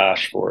openly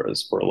bash for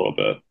is for a little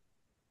bit.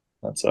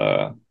 That's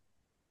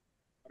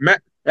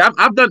Matt,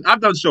 I've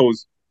done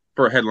shows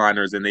for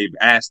headliners and they've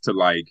asked to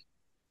like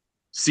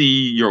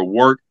see your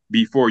work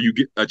before you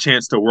get a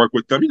chance to work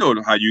with them. You know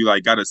how you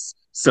like gotta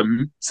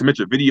submit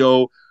your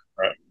video.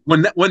 right.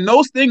 When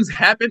those things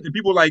happen and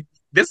people like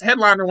this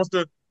headliner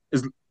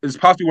is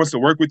possibly wants to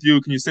work with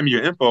you, can you send me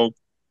your info?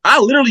 I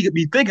literally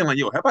be thinking like,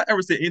 yo, have I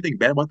ever said anything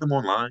bad about them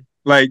online?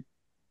 Like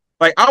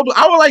I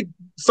would like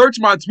search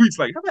my tweets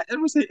like, have I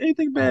ever said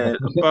anything bad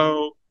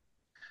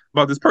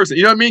about this person?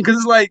 You know what I mean? Because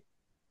it's like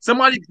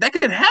somebody that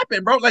could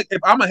happen, bro. Like, if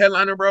I'm a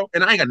headliner, bro,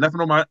 and I ain't got nothing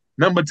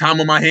but time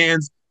on my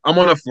hands, I'm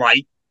on a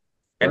flight,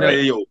 and then Right.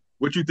 like, yo,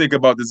 what you think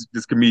about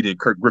this comedian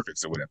Kirk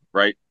Griffiths or whatever,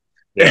 right?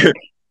 Yeah.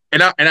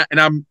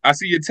 I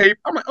see your tape.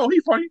 I'm like, oh, he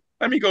funny.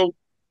 Let me go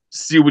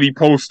see what he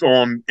posts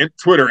on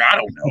Twitter. I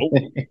don't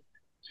know.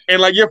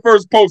 And like your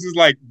first post is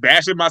like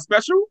bashing my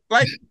special,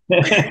 like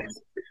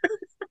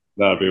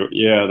That'd be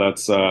yeah. you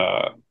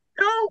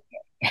know,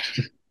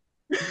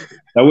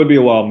 That would be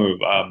a wild move.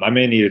 I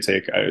may need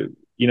to take.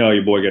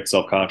 Your boy gets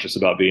self conscious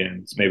about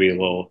being maybe a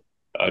little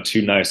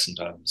too nice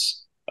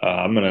sometimes.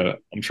 I'm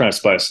trying to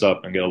spice it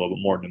up and get a little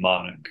bit more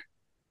mnemonic.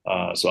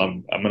 So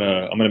I'm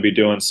gonna be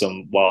doing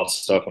some wild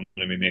stuff. I'm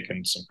gonna be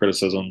making some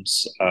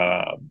criticisms.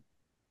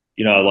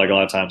 Like a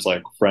lot of times,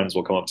 like friends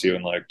will come up to you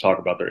and like talk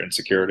about their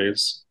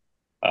insecurities.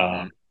 Uh,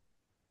 mm.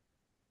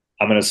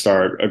 I'm gonna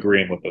start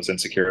agreeing with those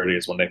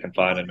insecurities when they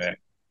confide in me.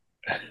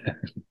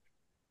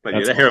 Like yeah,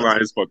 That's that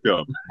hairline is fucked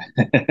up.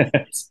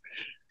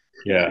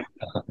 yeah.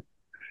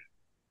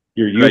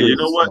 Your Like uterus you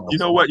smells.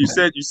 know what you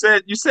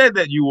said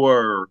that you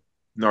were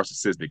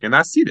narcissistic, and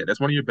I see that. That's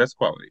one of your best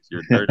qualities.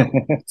 You're very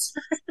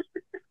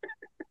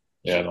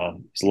Yeah,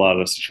 man. There's a lot of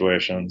those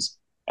situations.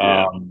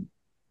 yeah.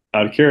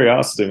 Out of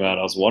curiosity, man,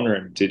 I was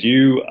wondering, did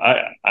you?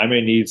 I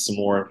may need some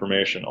more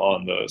information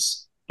on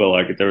this, but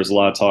like there was a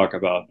lot of talk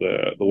about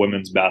the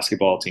women's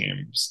basketball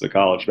teams, the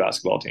college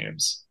basketball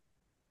teams.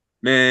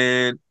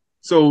 Man,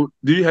 so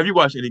do you have you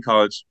watched any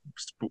college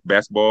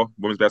basketball,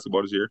 women's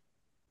basketball this year?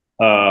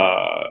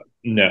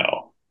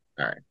 No.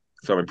 All right.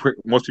 So I mean,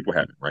 most people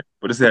haven't, right?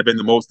 But this has been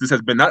the most. This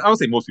has been not. I would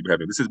say most people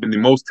haven't. This has been the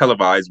most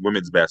televised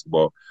women's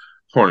basketball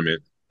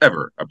tournament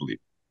ever, I believe.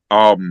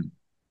 Um,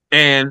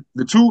 and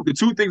the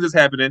two things that's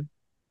happening,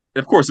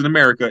 of course, in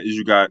America, is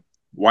you got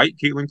white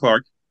Caitlin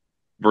Clark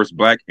versus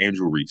black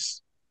Andrew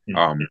Reese. Hmm.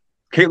 Um,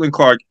 Caitlin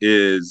Clark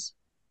is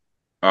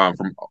from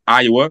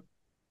Iowa,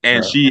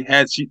 and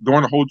Right. she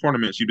during the whole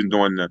tournament she's been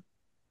doing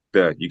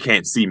the you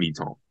can't see me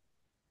tone.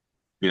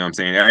 You know what I'm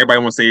saying? Everybody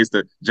wants to say it's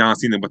the John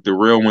Cena, but the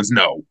real ones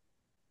know.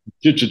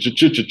 Yeah.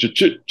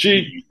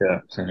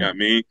 You know what I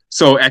mean?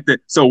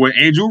 So when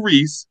Angel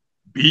Reese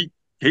beat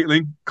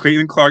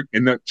Caitlin Clark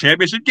in the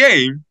championship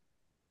game,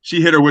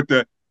 she hit her with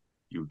the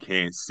 "You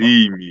can't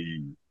see me,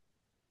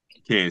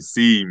 you can't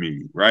see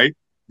me," right?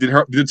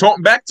 Did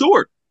talk back to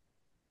her?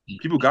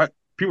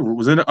 People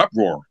was in an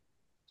uproar,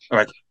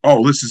 like,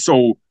 "Oh, this is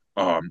so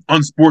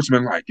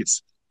unsportsmanlike.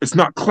 It's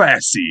not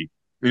classy."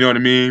 You know what I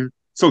mean?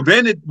 But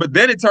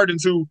then it turned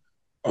into,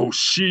 "Oh,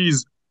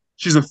 she's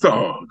a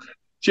thug.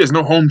 She has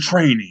no home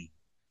training."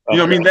 You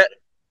know what I mean? Okay.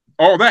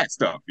 All that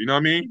stuff. You know what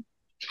I mean?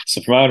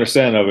 So from my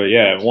understanding of it,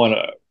 yeah, one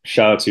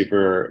shout out to you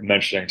for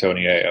mentioning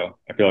Tony Ayo.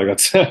 I feel like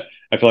that's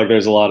I feel like there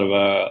was a lot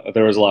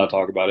of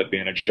talk about it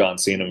being a John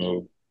Cena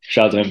move.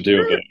 Shout out to him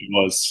too, but it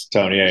was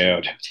Tony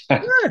Ayo.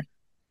 Yeah.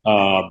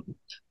 um,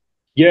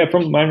 yeah,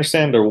 from my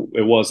understanding,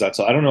 it was that.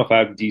 So I don't know if I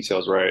have the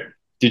details right.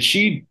 The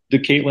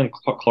Caitlin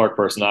Clark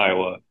person in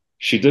Iowa?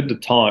 She did the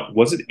taunt.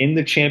 Was it in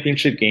the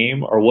championship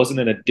game or was it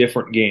in a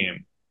different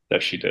game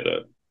that she did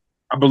it?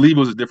 I believe it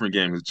was a different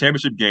game. It was a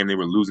championship game. They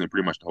were losing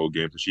pretty much the whole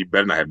game, so she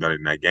better not have done it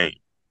in that game.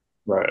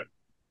 Right.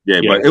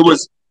 Yeah, Yeah. but it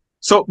was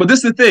so. But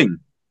this is the thing: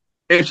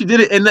 if she did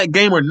it in that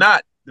game or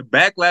not, the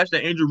backlash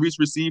that Angel Reese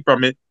received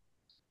from it,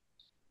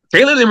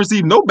 Taylor didn't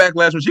receive no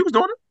backlash when she was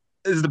doing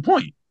it. Is the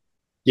point?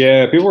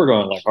 Yeah, people were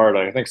going like hard.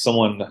 I think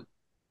someone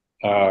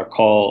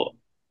called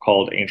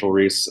Angel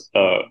Reese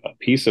a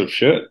piece of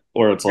shit,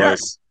 or it's like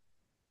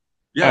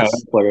Yes, I don't know, yes,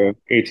 it's like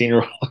a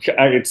 18-year-old.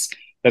 It's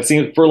that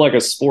seems for like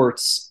a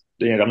sports.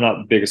 I'm not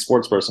the biggest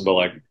sports person, but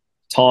like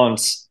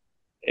taunts,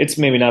 it's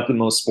maybe not the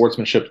most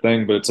sportsmanship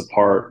thing, but it's a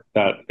part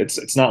that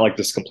it's not like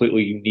this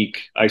completely unique,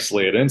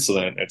 isolated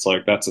incident. It's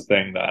like that's a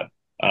thing that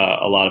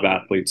a lot of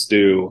athletes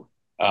do.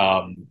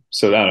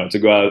 So I don't know, to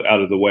go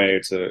out of the way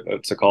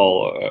to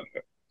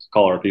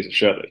call her a piece of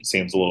shit, it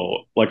seems a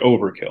little like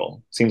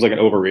overkill. Seems like an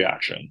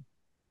overreaction.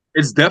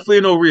 it's definitely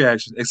an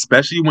overreaction,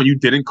 especially when you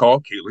didn't call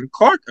Caitlin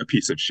Clark a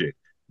piece of shit.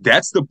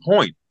 That's the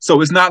point.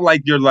 So it's not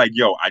like you're like,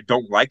 yo, I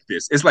don't like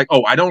this. It's like,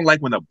 oh, I don't like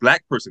when a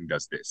black person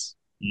does this.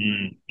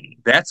 Mm,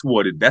 That's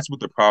what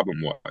the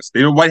problem was.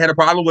 The white had a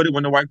problem with it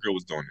when the white girl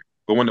was doing it,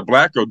 but when the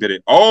black girl did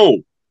it, oh,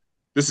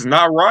 this is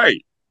not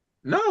right.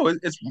 No,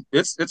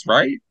 it's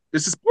right.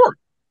 It's a sport.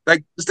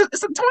 Like it's a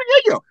Tony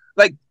Yayo.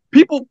 Like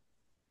people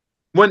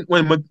when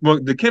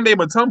the Kembe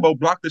Mutombo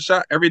blocked the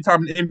shot every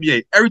time in the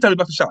NBA, every time he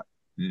blocked the shot,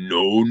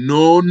 no,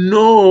 no,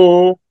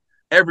 no,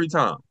 every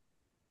time.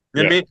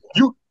 You know what yeah. I mean?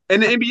 You in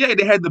the NBA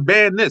they had to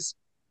ban this.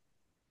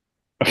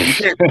 You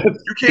can't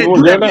you People can't were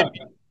do that. doing that.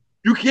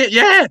 You can't.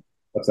 Yeah,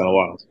 That's kind of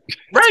wild.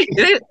 right.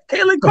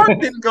 Caitlin Clark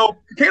didn't go.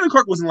 Caitlin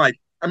Clark wasn't like.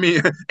 I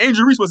mean,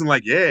 Angel Reese wasn't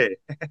like, yeah,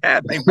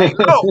 bang bang.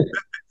 No,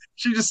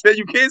 she just said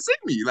you can't see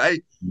me.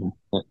 Like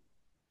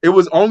it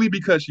was only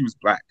because she was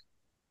black.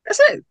 That's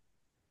it.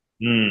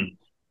 Mm.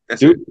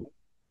 That's it. Dude,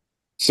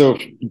 so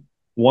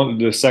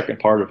the second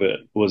part of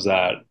it was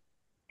that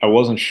I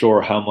wasn't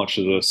sure how much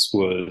of this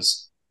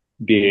was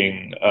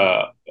being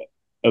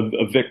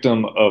a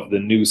victim of the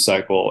news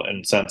cycle in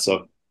the sense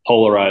of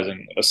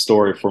polarizing a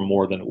story for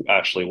more than it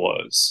actually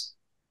was,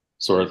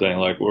 sort of thing.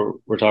 Like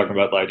we're talking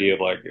about the idea of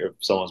like if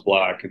someone's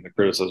black and the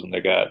criticism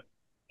they get,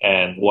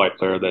 and white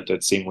player that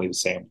did seemingly the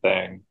same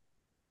thing.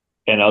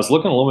 And I was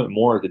looking a little bit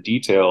more at the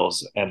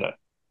details, and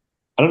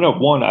I don't know.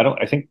 One,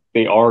 I think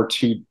they are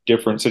two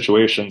different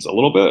situations a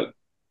little bit.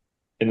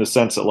 in the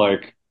sense that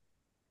like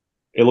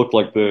it looked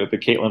like the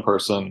Caitlyn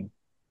person,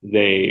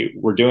 they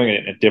were doing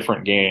it in a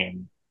different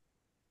game,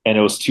 and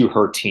it was to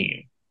her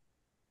team.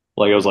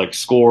 Like it was like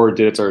score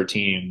did it to her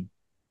team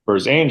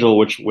versus Angel,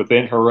 which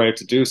within her right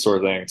to do sort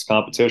of thing, it's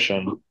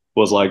competition,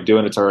 was like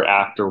doing it to her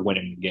after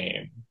winning the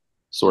game,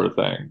 sort of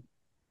thing.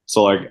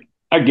 So like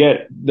I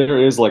get there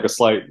is like a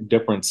slight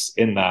difference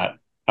in that.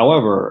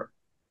 However,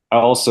 I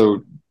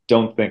also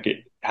don't think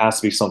it has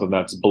to be something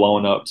that's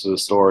blown up to the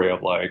story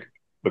of like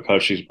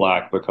because she's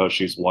black, because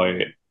she's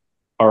white,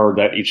 or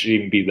that it should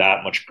even be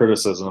that much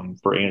criticism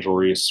for Angel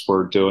Reese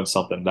for doing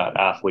something that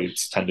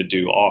athletes tend to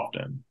do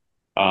often.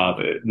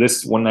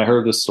 This when I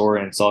heard this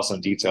story and saw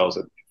some details,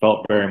 it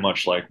felt very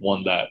much like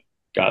one that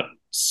got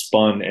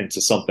spun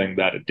into something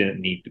that it didn't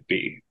need to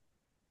be.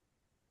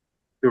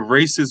 The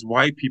racist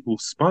white people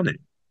spun it.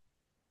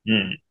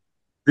 Mm.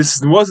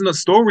 This wasn't a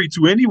story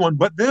to anyone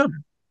but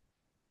them.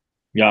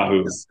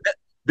 Yahoo.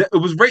 It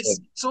was race.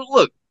 So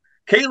look,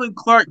 Caitlin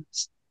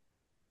Clark's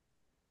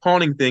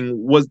pawning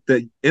thing was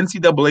the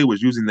NCAA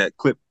was using that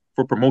clip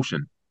for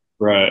promotion.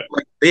 Right.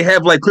 Like they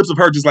have like clips of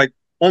her just like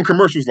on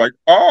commercials, like,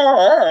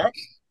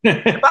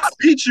 if I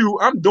beat you,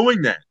 I'm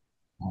doing that.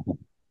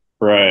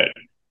 Right.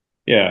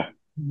 Yeah.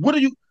 What are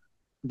you,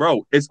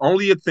 bro? It's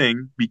only a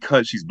thing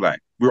because she's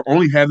black. We're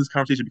only having this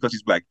conversation because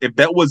she's black. If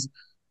that was,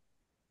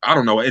 I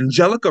don't know,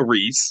 Angelica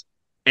Reese,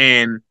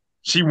 and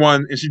she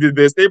won and she did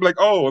this, they'd be like,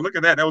 oh, look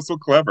at that. That was so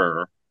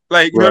clever.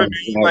 Like, you know what I Right.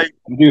 mean? Yeah, Like,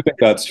 I do think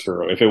that's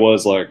true. If it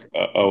was like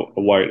a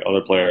white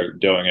other player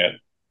doing it,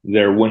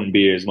 there wouldn't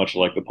be as much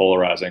like the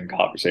polarizing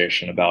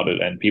conversation about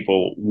it, and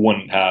people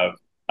wouldn't have.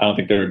 I don't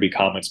think there would be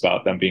comments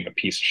about them being a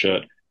piece of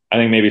shit. I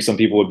think maybe some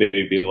people would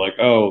be like,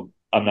 "Oh,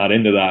 I'm not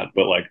into that,"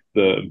 but like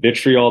the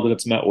vitriol that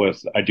it's met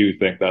with, I do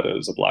think that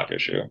is a black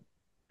issue.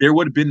 there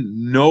would have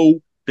been no,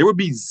 there would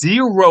be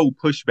zero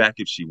pushback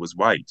if she was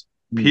white.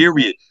 Mm.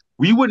 Period.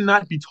 We would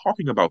not be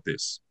talking about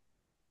this.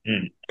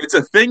 Mm. It's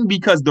a thing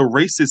because the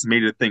racists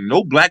made it a thing.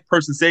 No black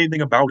person said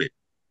anything about it.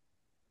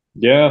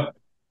 Yeah,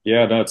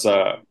 yeah, that's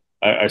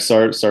I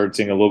started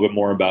seeing a little bit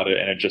more about it,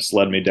 and it just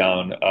led me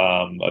down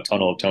a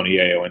tunnel of Tony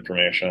Yayo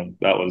information.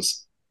 That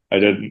was I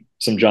did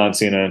some John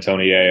Cena and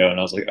Tony Yayo, and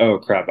I was like, oh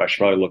crap, I should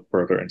probably look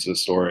further into the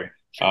story.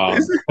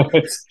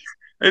 It's,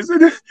 They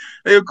said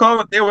they were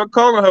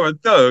calling her a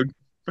thug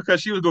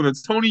because she was doing a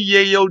Tony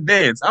Yayo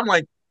dance. I'm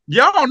like,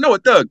 y'all don't know a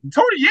thug.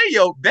 Tony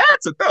Yayo,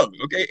 that's a thug.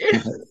 Okay,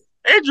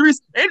 Andrew Reese,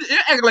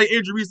 acting like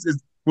Andrew Reese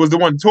was the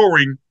one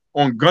touring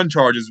on gun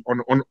charges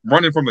on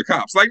running from the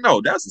cops. Like,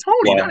 no, that's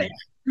Tony. That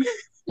wow,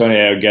 Tony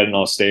Yayo getting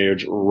on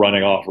stage,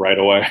 running off right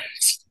away.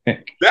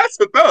 that's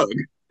a thug.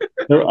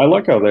 I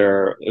like how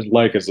they're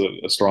like is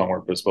a strong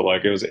word for this, but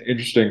like it was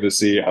interesting to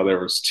see how there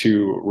was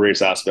two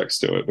race aspects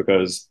to it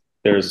because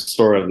there's a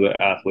story of the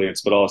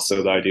athletes, but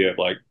also the idea of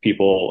like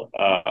people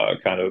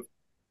kind of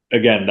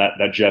again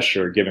that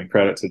gesture giving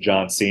credit to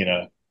John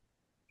Cena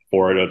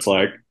for it. It's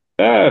like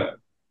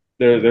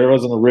there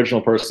was an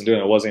original person doing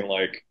it. It wasn't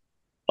like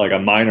a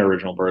minor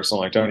original person.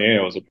 Like Tony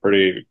Ayo was a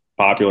pretty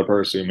popular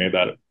person who made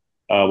that.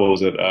 What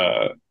was it?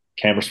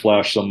 Camera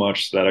splash so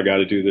much that I got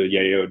to do the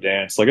yayo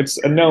dance. Like it's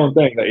a known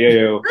thing that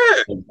yayo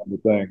Yeah, is the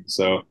thing.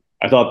 So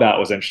I thought that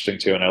was interesting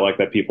too, and I like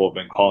that people have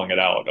been calling it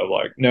out of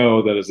like,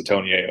 no, that is a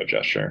Tony Yayo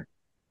gesture.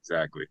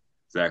 exactly,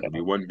 exactly.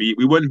 Yeah.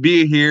 We wouldn't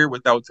be here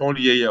without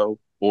Tony Yayo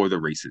or the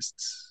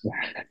racists.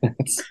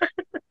 It's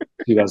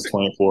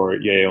 2024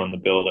 yayo in the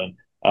building.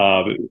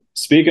 Uh,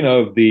 speaking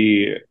of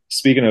the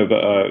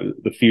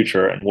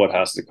future and what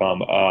has to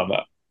come,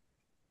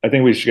 I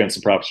think we should get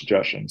some prop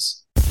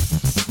suggestions.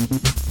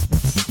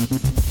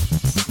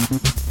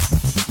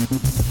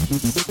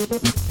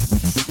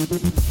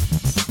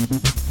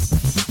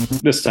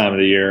 This time of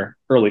the year,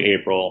 early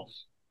April,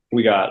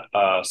 we got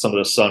some of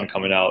the sun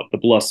coming out. The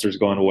bluster's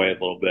going away a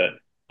little bit.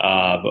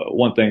 But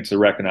one thing to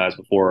recognize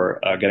before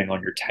getting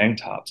on your tank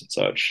tops and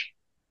such,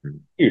 do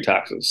your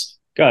taxes.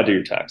 Gotta do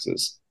your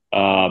taxes.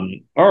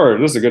 Or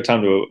this is a good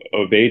time to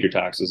evade your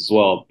taxes as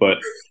well. But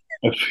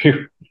if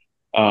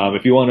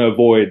you want to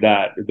avoid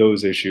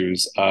those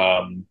issues,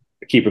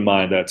 keep in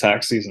mind that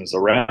tax season is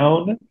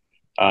around.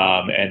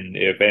 And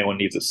if anyone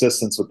needs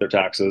assistance with their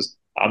taxes,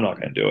 I'm not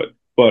going to do it.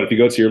 But if you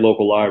go to your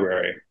local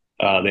library,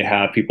 they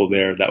have people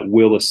there that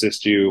will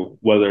assist you,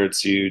 whether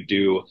it's you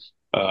do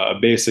a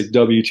basic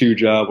W-2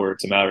 job where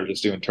it's a matter of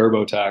just doing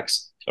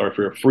TurboTax, or if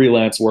you're a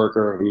freelance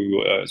worker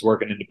who is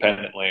working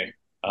independently,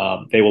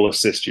 they will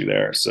assist you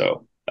there.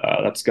 So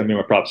that's going to be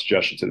my prop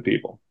suggestion to the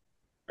people.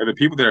 Are the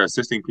people that are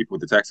assisting people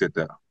with the tax at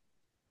the,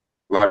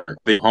 like, are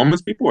they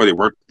homeless people or they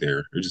work there?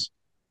 Or just,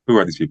 who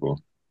are these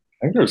people?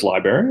 I think there's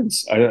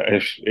librarians.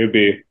 If it would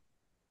be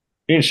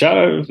being shout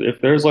out if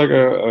there's like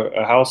a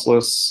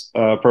houseless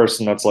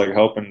person that's like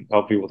help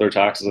people with their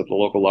taxes at the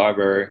local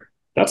library.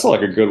 That's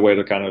like a good way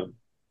to kind of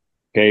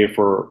pay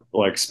for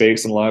like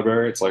space in the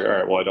library. It's like, all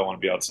right, well, I don't want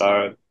to be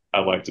outside.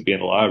 I'd like to be in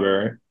the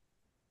library.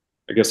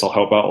 I guess I'll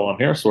help out while I'm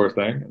here, sort of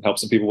thing, and help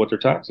some people with their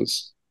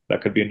taxes.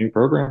 That could be a new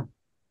program.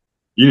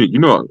 You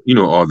know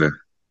all the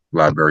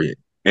library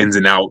ins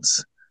and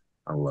outs.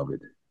 I love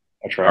it.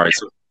 I All try. right,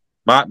 so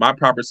my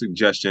proper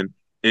suggestion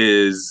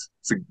is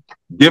to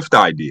gift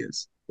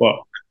ideas.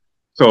 Well,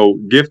 So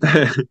gift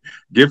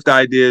gift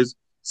ideas.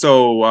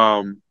 So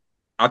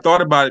I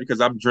thought about it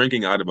because I'm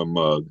drinking out of a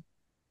mug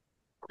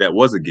that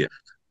was a gift.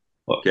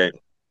 well, Okay.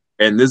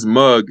 And this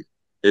mug,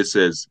 it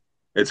says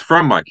it's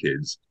from my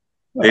kids.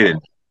 They oh,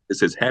 didn't. It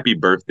says "Happy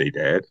Birthday,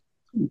 Dad."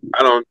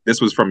 I don't. This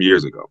was from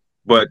years ago,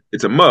 but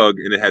it's a mug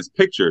and it has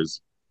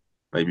pictures.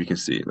 Like you can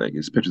see, like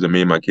it's pictures of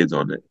me and my kids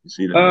on it. You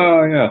see that?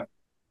 oh yeah.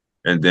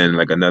 And then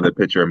like another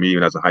picture of me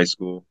when I was in high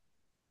school.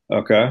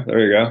 Okay, there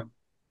you go.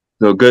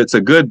 So good. It's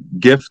a good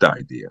gift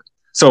idea.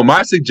 So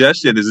my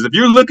suggestion is if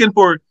you're looking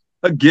for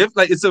a gift,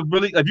 like it's a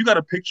really if you got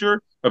a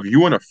picture of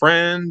you and a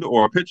friend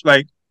or a picture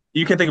like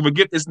you can think of a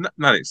gift. It's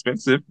not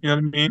expensive. You know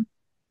what I mean?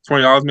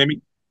 $20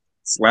 maybe.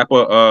 Slap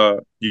a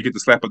you get to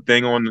slap a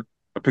thing on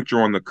a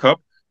picture on the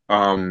cup.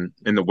 In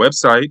the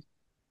website,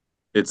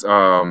 it's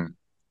Vistaprint.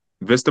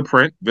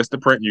 Vistaprint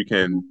That's you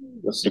can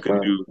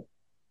different. do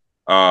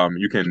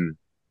you can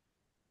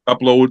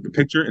upload the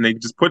picture and they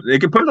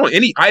can put it on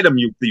any item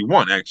you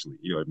want actually.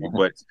 You know what I mean?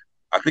 But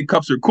I think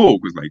cups are cool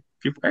because like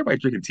people everybody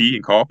drinking tea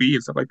and coffee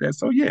and stuff like that.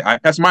 So yeah,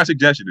 that's my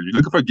suggestion. If you're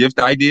looking for gift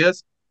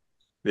ideas,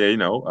 yeah,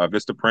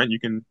 Vistaprint, you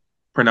can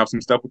print out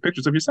some stuff with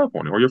pictures of yourself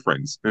on it or your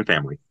friends and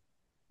family.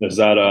 Is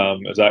that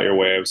your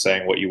way of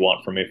saying what you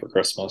want from me for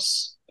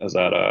Christmas? Is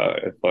that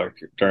if like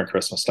during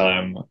Christmas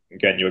time,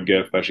 getting you a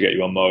gift, I should get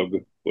you a mug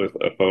with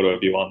a photo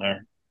of you on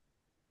there?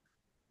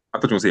 I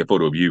thought you were gonna say a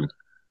photo of you.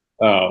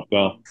 Oh,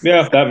 well,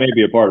 yeah, that may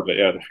be a part of it.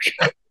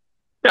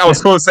 Yeah, I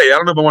was going to say I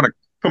don't know if I want to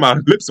put my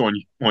lips on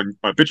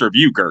a picture of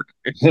you, Kirk.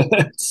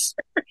 Yeah.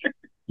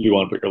 You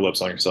want to put your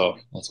lips on yourself.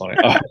 That's funny.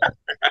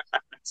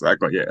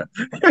 Exactly. Yeah.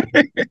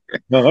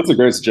 No, that's a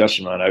great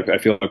suggestion, man. I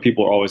feel like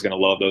people are always going to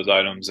love those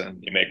items,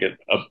 and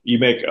you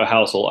make a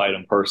household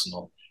item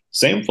personal.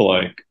 Same for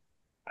like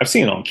I've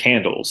seen it on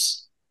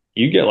candles.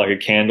 You get like a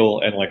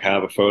candle and like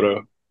have a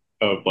photo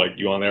of like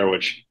you on there,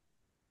 which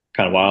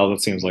kind of wild.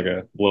 It seems like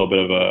a little bit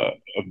of a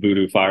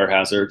voodoo fire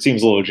hazard. It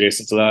seems a little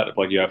adjacent to that if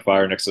like you have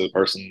fire next to the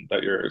person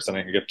that you're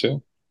sending a gift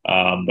to.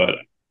 But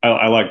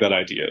I like that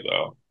idea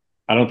though.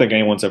 I don't think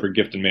anyone's ever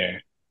gifted me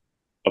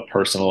a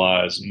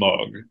personalized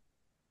mug.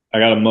 I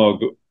got a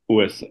mug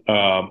with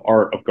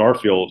art of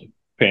Garfield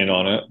painted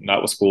on it, and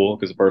that was cool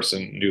because the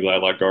person knew that I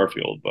liked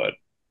Garfield, but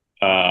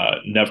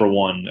never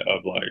one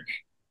of like,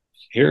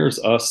 here's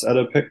us at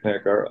a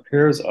picnic, or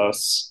here's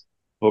us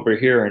over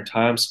here in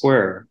Times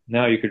Square.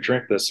 Now you could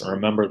drink this and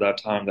remember that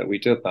time that we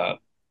did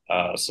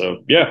that. So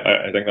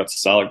yeah, I think that's a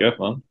solid gift,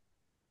 man.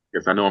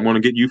 Yes, I know I'm going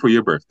to get you for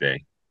your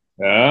birthday.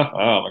 Yeah.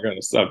 Oh my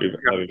goodness, that'd be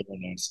very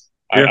nice.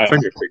 Yeah,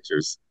 send your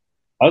pictures.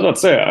 I was about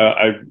to say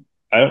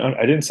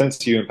I didn't send it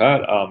to you and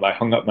Pat. I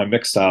hung up my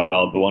mix style,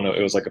 the one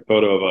it was like a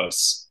photo of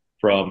us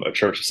from a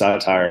church of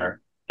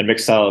satire. And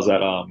mixed style is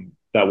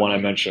that one I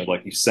mentioned,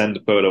 like you send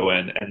the photo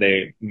in and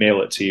they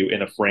mail it to you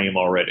in a frame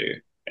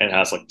already, and it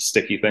has like the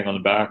sticky thing on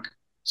the back,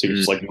 so you can Mm,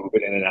 just like move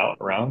it in and out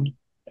and around.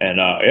 And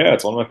yeah,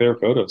 it's one of my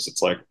favorite photos.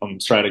 It's like I'm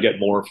just trying to get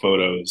more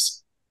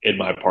photos in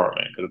my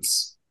apartment because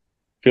it's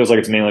feels like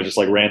it's mainly just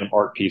like random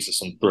art pieces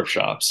from thrift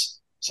shops.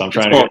 So I'm it's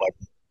trying to called get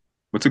like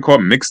what's it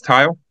called? Mixed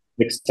tile.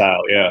 mixed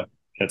style, yeah.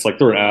 It's like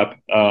through an app.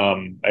 I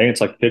think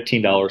it's like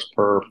 $15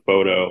 per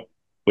photo,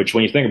 which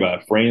when you think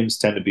about it, frames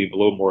tend to be a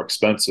little more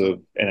expensive,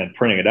 and then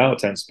printing it out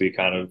tends to be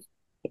kind of,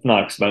 if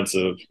not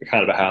expensive,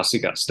 kind of a hassle.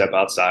 You got to step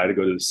outside to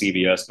go to the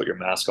CVS, put your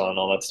mask on, and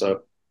all that stuff.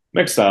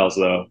 Mixed styles,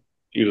 though,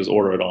 you just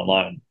order it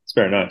online. It's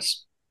very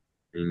nice.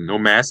 No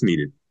mask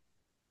needed.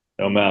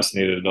 No mask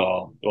needed at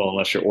all. Well,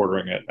 unless you're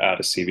ordering it at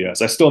a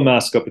CVS. I still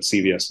mask up at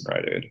CVS and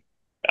Rite Aid.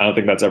 I don't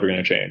think that's ever going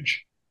to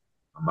change.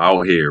 I'm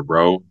out here,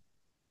 bro.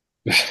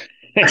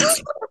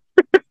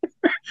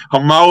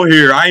 I'm out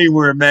here. I ain't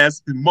wearing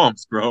masks in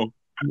months, bro.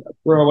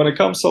 Bro, when it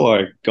comes to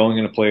like going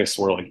in a place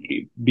where like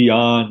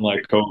beyond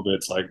like COVID,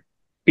 it's like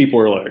people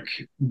are like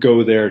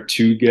go there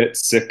to get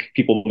sick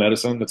people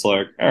medicine. It's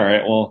like, all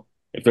right, well,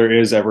 if there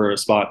is ever a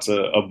spot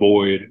to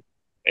avoid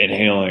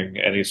inhaling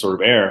any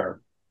sort of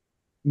air,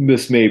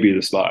 this may be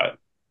the spot.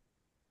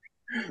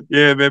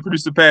 Yeah, man.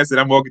 Producer Pat said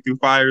I'm walking through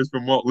fires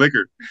from malt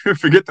liquor.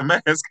 Forget the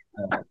mask.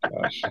 Oh my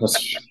gosh,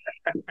 that's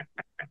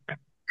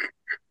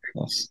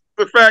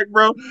The fact,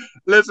 bro.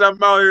 Listen,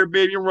 I'm out here,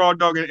 baby. I'm raw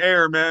dogging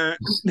air, man.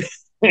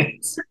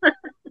 it's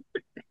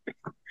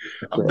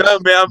I'm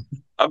done, man.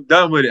 I'm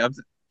done with it.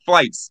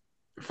 Flights.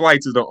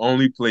 Flights is the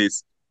only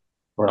place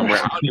I'm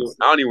wearing. I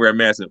don't even wear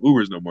masks in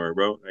Ubers no more,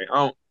 bro. Like, I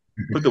don't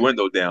put the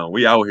window down.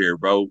 We out here,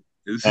 bro.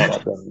 oh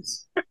my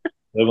goodness.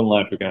 Living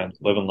life again,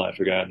 living life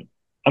again.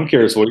 I'm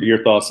curious what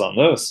your thoughts on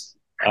this.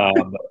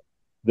 Um,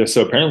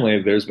 so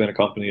apparently there's been a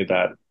company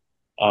that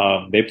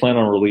they plan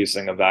on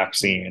releasing a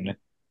vaccine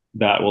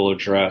that will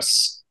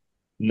address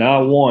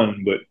not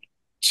one, but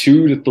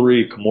two to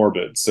three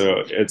comorbids.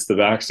 So it's the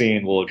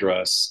vaccine will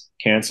address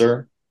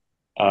cancer,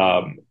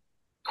 um,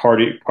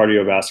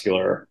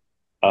 cardiovascular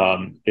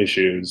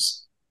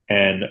issues,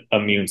 and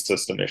immune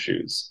system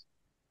issues.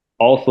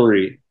 All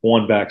three,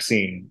 one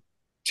vaccine,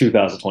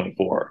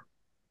 2024.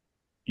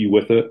 You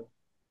with it?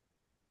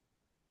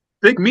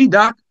 Pick me,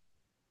 Doc.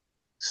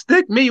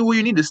 Stick me where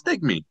you need to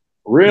stick me. Yeah.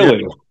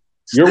 Really?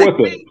 You're Stick with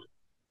me. it.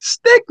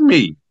 Stick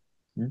me.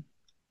 Hmm?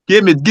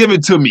 Give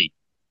it to me.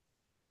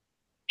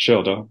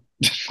 Chill, dog.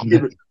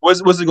 Give it.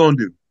 What's it gonna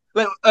do?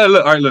 Like,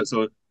 look, all right, look.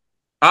 So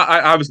I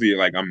obviously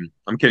like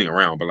I'm kidding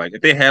around, but like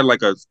if they had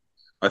like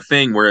a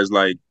thing where it's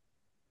like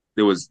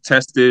it was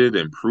tested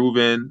and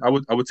proven, I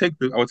would take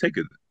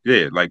it.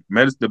 Yeah, like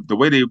medicine the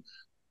way they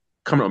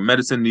come up with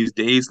medicine these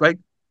days, like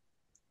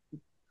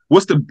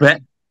what's the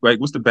back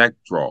what's the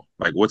backdraw?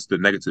 Like what's the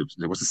negatives?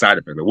 Like, what's the side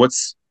effect? Like,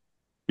 what's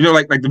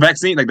like the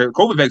vaccine, like the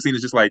COVID vaccine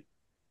is just like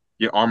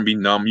your arm be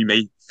numb. You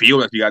may feel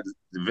like you got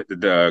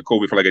the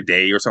COVID for like a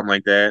day or something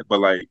like that, but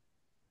like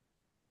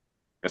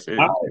that's I,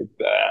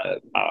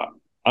 it.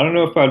 I don't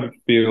know if I'd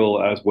feel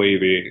as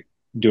wavy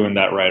doing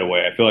that right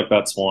away. I feel like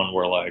that's one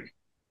where like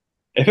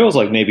it feels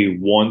like maybe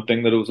one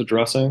thing that it was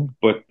addressing,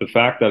 but the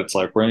fact that it's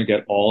like we're gonna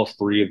get all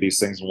three of these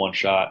things in one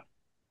shot,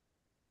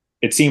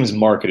 it seems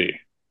markety.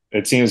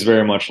 It seems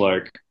very much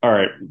like, all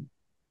right,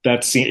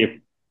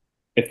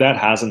 if that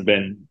hasn't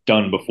been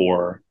done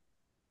before,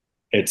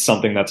 it's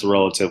something that's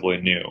relatively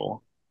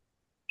new.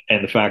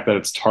 And the fact that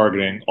it's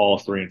targeting all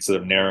three instead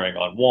of narrowing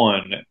on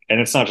one,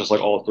 and it's not just like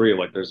all three,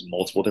 like there's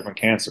multiple different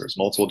cancers,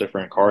 multiple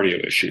different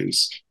cardio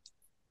issues.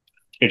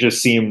 It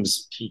just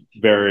seems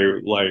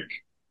very like,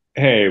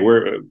 hey,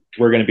 we're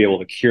going to be able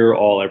to cure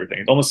all everything.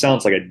 It almost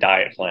sounds like a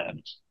diet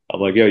plan of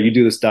like, yo, you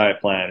do this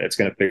diet plan, it's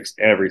going to fix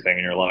everything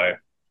in your life.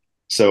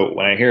 So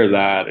when I hear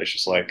that, it's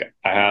just like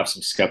I have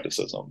some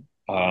skepticism,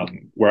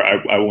 where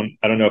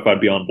I don't know if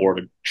I'd be on board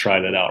to try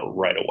that out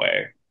right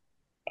away.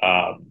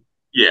 Um,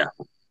 Yeah,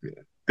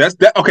 that's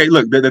that. Okay,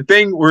 look, the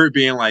thing we're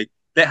being like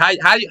that.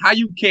 How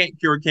you can't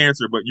cure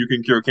cancer, but you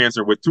can cure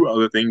cancer with two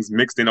other things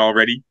mixed in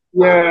already.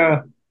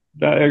 yeah,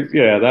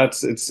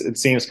 that's it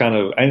seems kind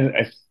of I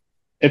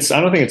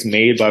don't think it's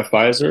made by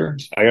Pfizer.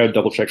 I gotta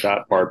double check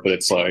that part, but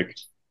it's like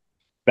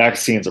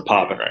vaccines are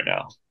popping right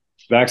now.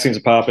 Vaccines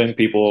are popping.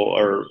 People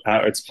are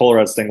it's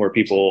polarized thing where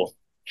people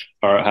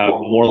are have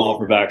more love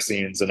for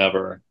vaccines than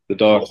ever. The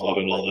dogs love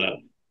it and all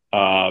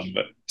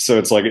that. So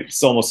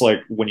it's almost like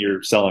when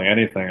you're selling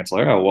anything, it's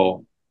like, oh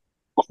well,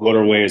 what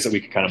are ways that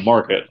we can kind of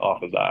market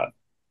off of that?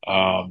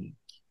 And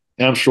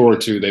I'm sure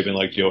too they've been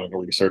like doing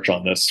research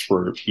on this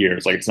for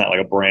years. Like it's not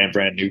like a brand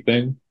new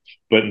thing,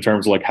 but in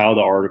terms of like how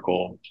the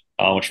article,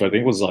 which I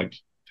think was like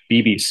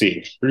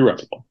BBC, pretty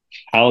reputable,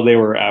 how they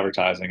were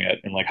advertising it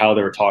and like how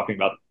they were talking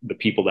about the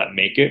people that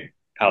make it,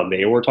 how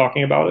they were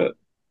talking about it,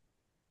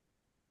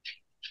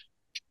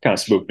 kind of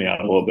spooked me out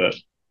a little bit.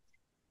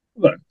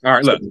 Look, all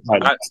right, So,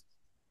 look,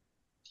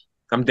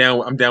 I'm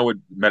down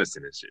with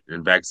medicine and shit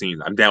and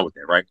vaccines. I'm down with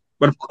that, right?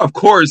 But of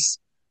course,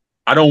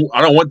 I don't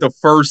want the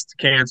first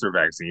cancer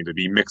vaccine to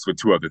be mixed with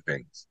two other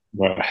things.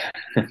 right.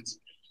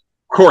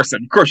 Of course, you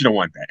don't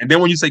want that. And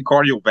then when you say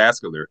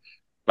cardiovascular,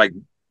 like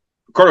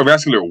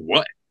cardiovascular,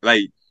 what?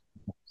 Like,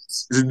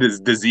 is it this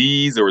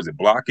disease or is it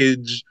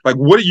blockage? Like,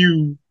 what are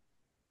you?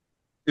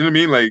 You know what I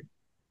mean? Like,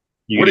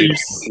 You what are can you?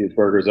 eat these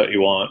burgers that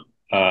you want.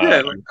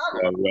 Yeah, like,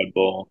 And, Red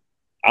Bull.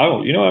 I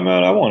don't, you know what,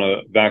 man? I want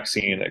a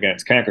vaccine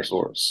against canker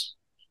sores.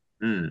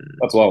 mm,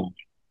 That's what I want.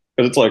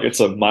 Because it's like it's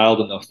a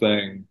mild enough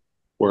thing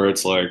where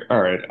it's like,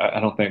 all right, I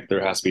don't think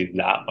there has to be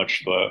that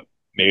much of a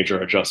major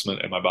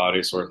adjustment in my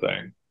body, sort of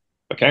thing.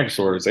 But canker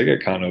sores, they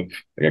get kind of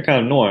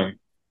annoying.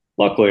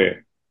 Luckily,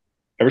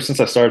 ever since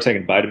I started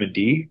taking vitamin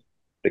D,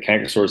 the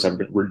canker sores have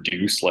been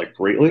reduced like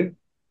greatly.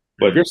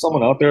 But if you're mm.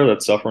 someone out there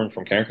that's suffering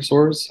from canker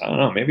sores, I don't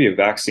know, maybe a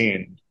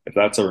vaccine, if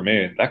that's ever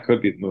made, that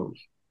could be the move.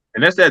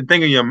 And that's that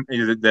thing in your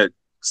that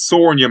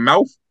sore in your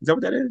mouth. Is that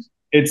what that is?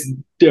 It's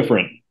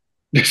different.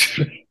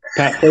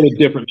 Pat played a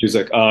different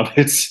music.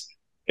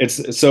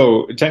 It's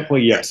so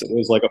technically yes, it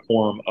is like a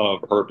form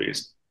of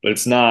herpes, but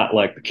it's not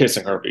like the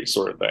kissing herpes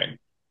sort of thing.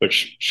 But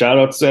shout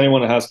out to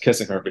anyone that has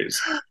kissing herpes.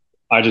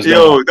 I just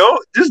don't. Yo,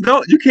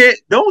 don't you can't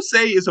don't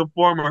say it's a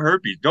form of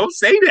herpes. Don't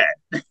say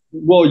that.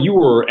 Well, you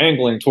were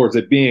angling towards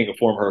it being a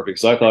form of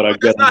herpes, so I thought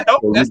I'd get on that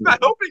for a That's reason. not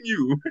helping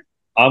you.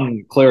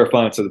 I'm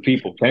clarifying to the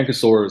people, canker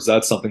sores,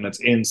 that's something that's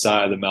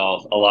inside the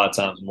mouth, a lot of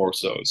times more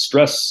so.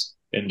 Stress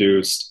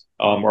induced,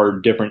 or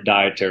different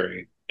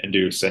dietary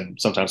induced, and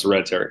sometimes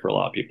hereditary for a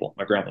lot of people.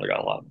 My grandmother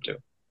got a lot of them too.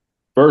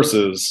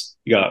 Versus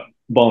you got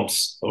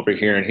bumps over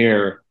here and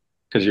here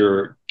because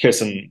you're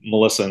kissing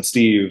Melissa and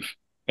Steve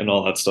and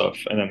all that stuff,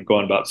 and then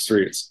going about the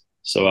streets.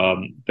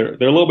 So they're a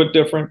little bit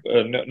different.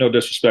 No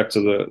disrespect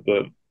to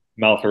the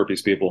mouth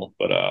herpes people,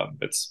 but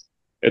it's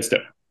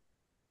different.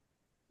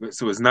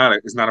 So it's not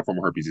a form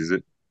of herpes, is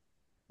it?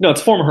 No,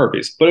 it's a form of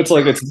herpes, but it's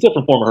like it's a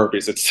different form of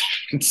herpes.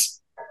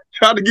 It's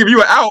Trying to give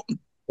you an out.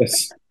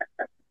 it's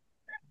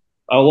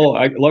oh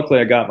well. Luckily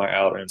I got my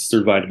out, and it's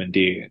through vitamin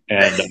D.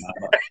 And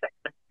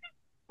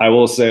I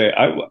will say,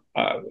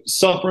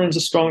 suffering is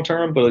a strong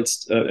term, but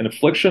it's an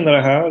affliction that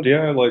I had.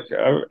 Yeah, like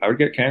I would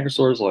get canker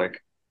sores.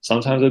 Like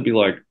sometimes it'd be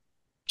like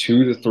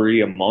 2 to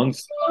 3 a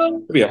month.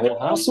 It'd be a whole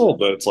hassle,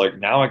 but it's like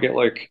now I get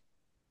like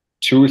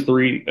 2 or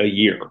 3 a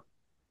year.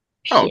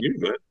 Oh, So, you're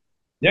good.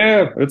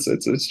 yeah,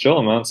 it's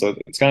chilling, man. So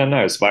it's kind of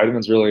nice.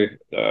 Vitamins really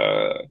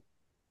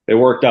they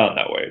worked out in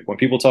that way. When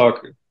people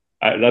talk,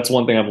 that's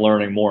one thing I'm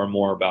learning more and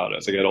more about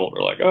as I get older.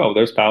 Like, oh,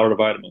 there's power to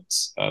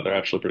vitamins. They're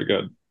actually pretty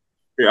good.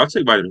 Yeah, I'll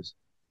take vitamins.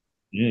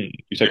 You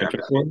taking Yeah,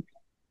 Fixable?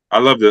 I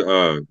love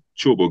the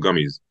chewable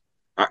gummies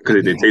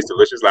because they taste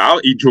delicious. Like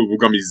I'll eat chewable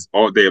gummies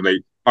all day. I'm like,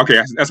 okay,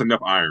 that's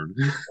enough iron.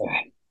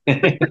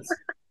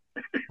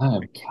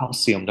 I'm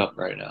calciumed up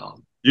right now.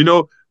 You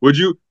know, would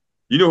you?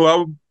 You know who I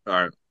would? All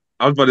right,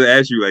 I was about to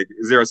ask you, like,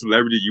 is there a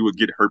celebrity you would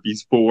get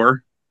herpes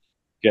for?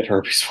 Get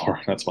herpes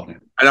for. That's funny.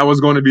 And I was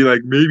going to be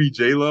like, maybe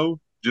J Lo,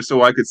 just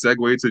so I could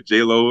segue to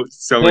J Lo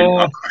selling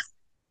Yeah, alcohol.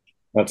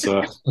 that's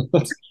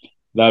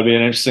that'd be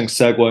an interesting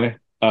segue.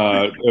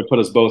 It put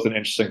us both in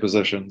interesting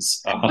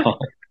positions.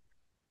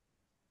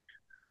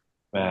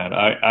 Man,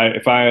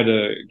 if I had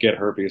to get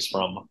herpes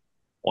from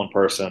one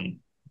person,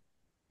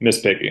 Miss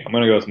Piggy. I'm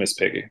gonna go with Miss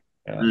Piggy.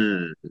 Yeah.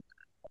 Mm,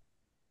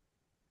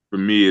 for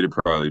me, it'd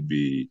probably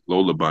be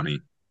Lola Bunny.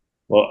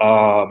 Well,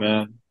 oh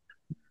man,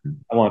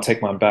 I want to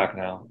take mine back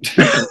now.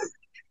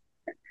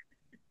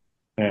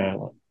 Yeah.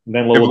 And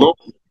then If Lola Lola,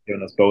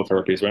 giving us both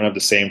herpes. We're gonna have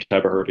the same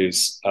type of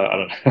herpes. I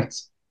don't know.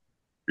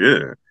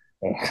 yeah,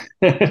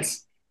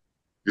 It's-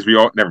 because we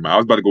all. Never mind. I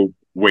was about to go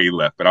way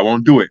left, but I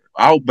won't do it.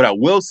 But I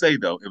will say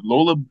though, if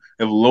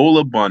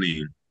Lola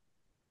Bunny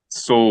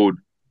sold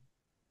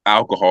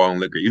alcohol and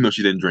liquor, even though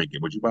she didn't drink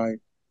it, would you buy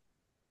it?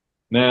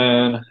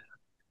 Man,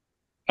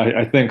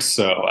 I think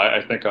so.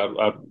 I think I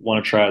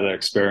want to try the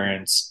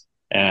experience.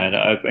 And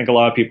I think a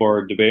lot of people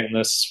are debating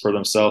this for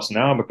themselves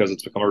now because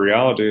it's become a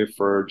reality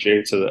for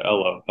J to the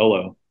Ella.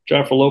 Hello,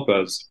 Jennifer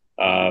Lopez.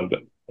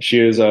 She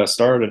has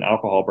started an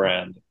alcohol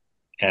brand,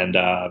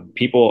 and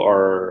people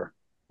are,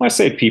 when I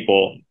say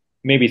people,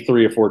 maybe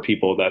three or four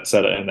people that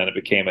said it, and then it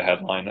became a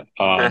headline.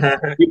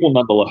 People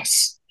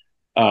nonetheless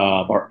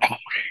are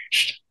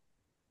outraged.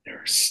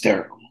 They're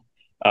hysterical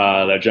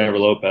that Jennifer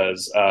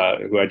Lopez,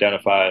 who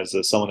identifies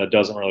as someone that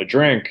doesn't really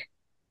drink,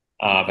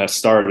 has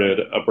started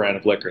a brand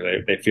of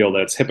liquor. They feel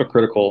that it's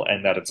hypocritical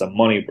and that it's a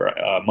money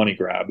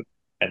grab,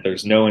 and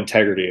there's no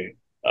integrity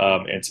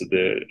into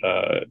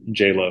the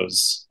J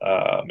Lo's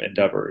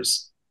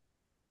endeavors.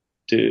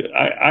 Dude,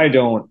 I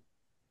don't.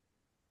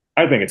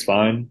 I think it's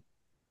fine.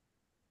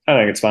 I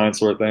think it's fine,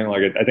 sort of thing.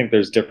 Like I think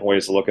there's different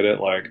ways to look at it.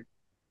 Like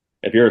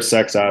if you're a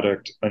sex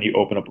addict and you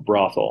open up a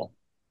brothel,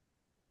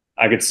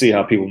 I could see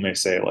how people may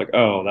say like,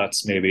 oh,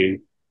 that's maybe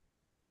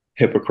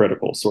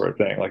hypocritical sort of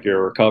thing. Like you're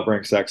a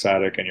recovering sex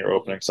addict and you're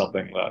opening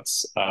something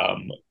that's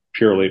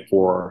purely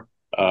for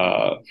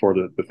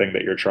the thing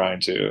that you're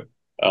trying to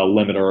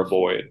limit or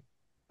avoid.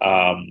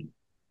 Um,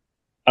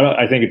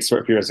 I think it's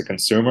if you're as a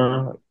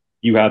consumer,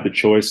 you have the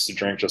choice to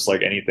drink just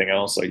like anything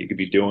else. Like you could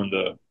be doing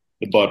the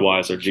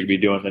Budweisers, you could be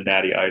doing the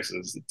Natty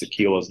Ices, the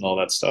tequilas, and all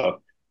that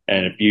stuff.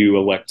 And if you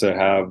elect to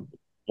have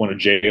one of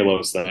J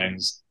Lo's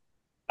things,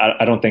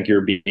 I don't think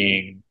you're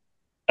being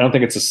I don't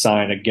think it's a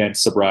sign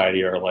against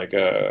sobriety or like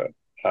a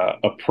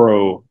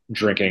pro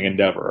drinking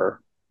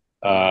endeavor.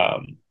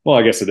 Well,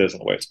 I guess it is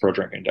in a way; it's pro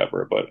drinking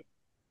endeavor, but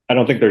I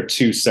don't think they're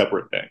two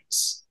separate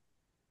things.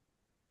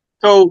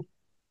 So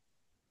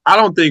I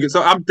don't think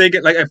so. I'm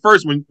thinking like at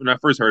first when I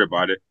first heard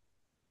about it,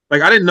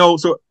 like I didn't know.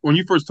 So when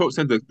you first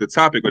sent the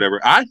topic, whatever,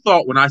 I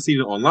thought when I seen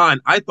it online,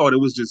 I thought it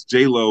was just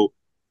J Lo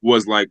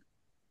was like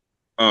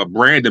a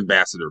brand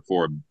ambassador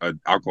for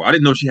alcohol. I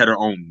didn't know she had her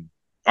own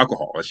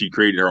alcohol. She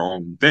created her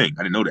own thing.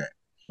 I didn't know that.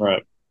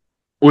 Right?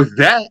 With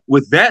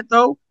that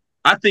though,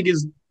 I think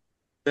is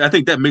I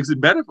think that makes it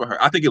better for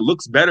her. I think it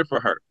looks better for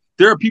her.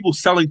 There are people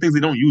selling things they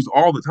don't use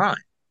all the time.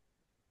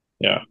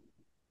 Yeah.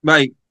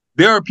 Like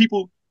there are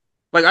people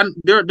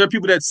there are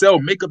people that sell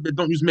makeup that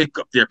don't use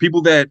makeup. There are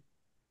people that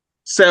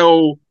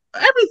sell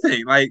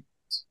everything.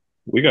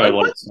 We gotta Like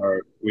like what?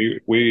 start.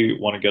 We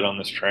want to get on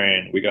this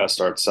train. We gotta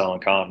start selling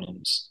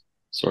condoms,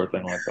 sort of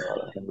thing like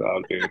that. I think that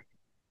would be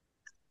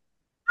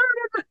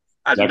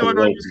I just that know could I be don't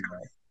really. use.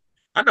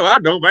 I know I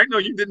don't, but I know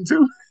you didn't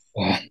too.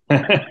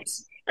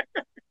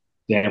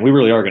 Damn, we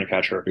really are gonna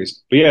catch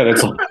herpes. But yeah,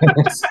 that's.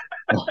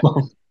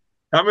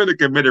 I'm in a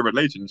committed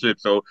relationship,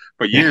 so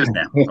for Yeah, years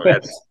now. So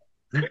that's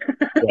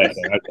I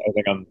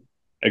think I'm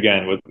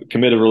again with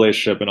committed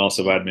relationship and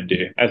also vitamin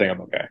D. I think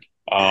I'm okay.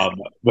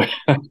 But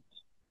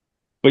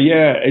but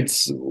yeah,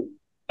 it's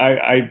I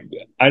I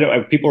I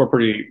don't. People are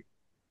pretty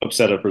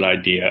upset over the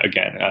idea.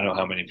 Again, I don't know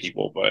how many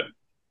people, but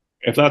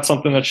if that's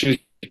something that she's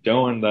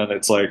doing, then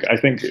it's like I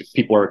think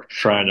people are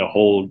trying to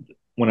hold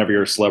whenever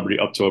you're a celebrity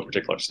up to a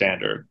particular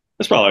standard.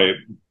 There's probably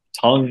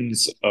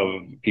tons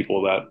of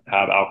people that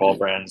have alcohol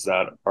brands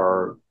that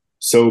are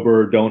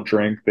sober, don't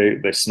drink, they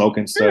smoke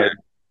yeah, instead.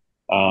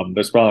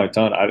 There's probably a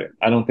ton.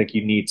 I don't think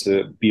you need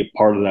to be a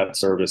part of that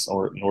service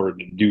or in order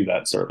to do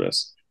that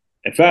service.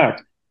 In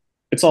fact,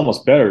 it's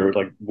almost better.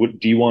 Like,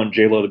 do you want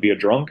J Lo to be a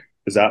drunk?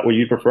 Is that what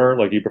you prefer?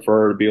 Like, you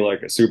prefer to be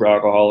like a super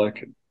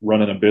alcoholic,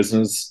 running a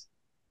business,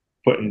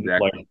 putting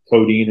like exactly.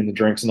 codeine in the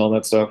drinks and all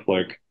that stuff?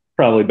 Like,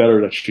 probably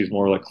better that she's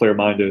more like clear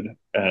minded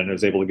and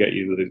is able to get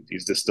you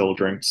these distilled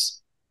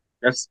drinks.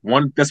 That's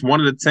one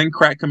of the 10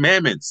 crack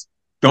commandments.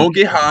 Don't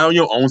get high on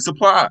your own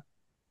supply.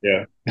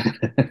 Yeah.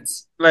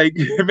 Like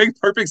it makes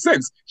perfect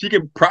sense. She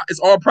can it's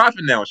all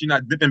profit now. She's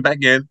not dipping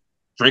back in,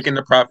 drinking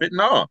the profit.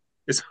 No,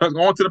 it's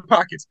going to the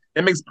pockets.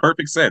 It makes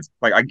perfect sense.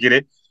 Like I get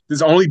it.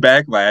 There's only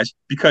backlash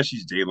because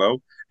she's J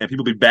Lo, and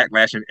people be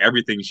backlashing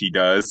everything she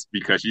does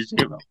because she's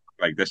J Lo.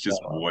 Like that's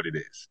just Uh, what it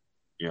is.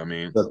 You know what I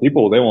mean? the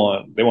people they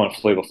want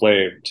Flavor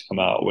Flav to come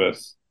out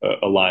with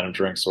a line of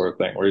drinks sort of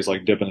thing where he's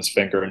like dipping his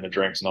finger in the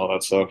drinks and all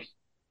that stuff.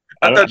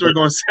 I I don't. thought you were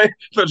going to say. I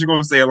thought you were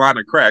going to say a line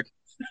of crack.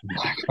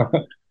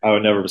 I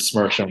would never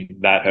besmirch him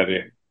that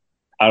heavy.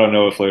 I don't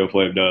know if Flavor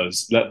Flav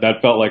does.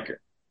 That felt like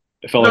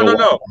it felt No, like a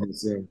no, lot no. behind the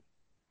scene.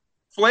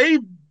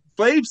 Flav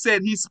Flav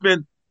said he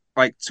spent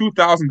like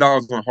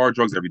 $2,000 on hard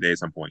drugs every day at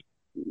some point.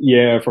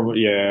 I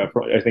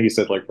think he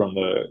said like from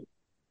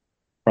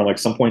like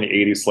some point in the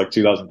 80s to like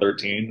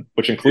 2013,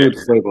 which Yeah.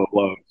 includes Flavor of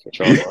Love, which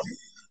I was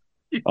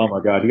like, oh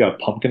my God, you got a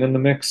pumpkin in the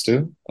mix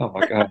too? Oh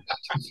my God.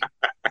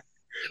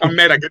 I'm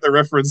mad I get the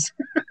reference.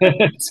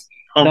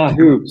 Not Pumpkin.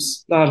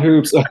 hoops, not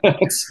hoops.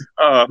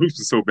 Hoops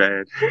is so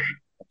bad.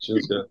 She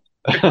was good.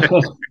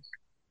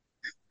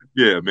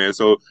 Yeah, man.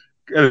 So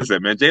as I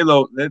said, man, J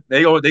Lo,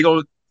 they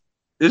go.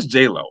 It's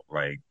J Lo.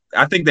 Like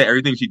I think that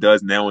everything she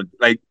does now,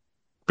 like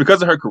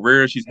because of her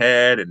career she's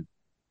had, and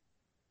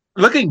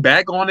looking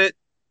back on it,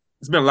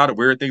 there's been a lot of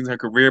weird things in her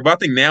career. But I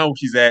think now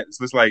she's at, it's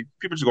just like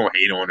people just gonna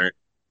hate on her,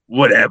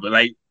 whatever.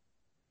 Like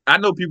I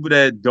know people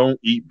that don't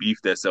eat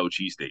beef that sell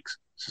cheesesteaks.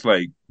 It's just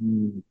like,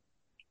 Mm,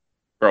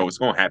 bro, it's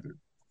gonna happen.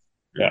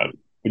 You know, yeah.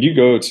 Would you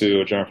go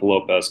to a Jennifer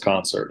Lopez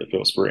concert if it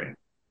was free?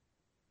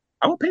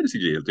 I would pay to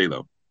see J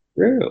Lo.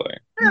 Really?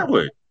 Yeah, I Oh,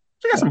 would.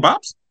 She got some oh.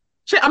 bops.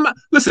 I'm not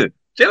listen.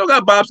 J Lo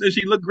got bops and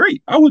she looked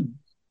great. I would.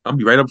 I'll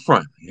be right up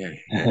front. Yeah,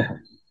 yeah.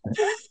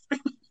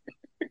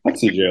 I'd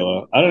see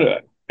JLo. I don't know.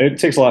 It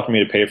takes a lot for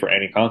me to pay for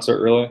any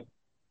concert, really.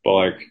 But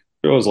like, if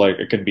it was like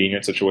a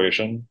convenient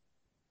situation,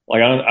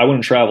 like I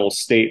wouldn't travel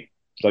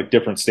like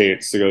different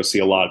states to go see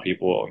a lot of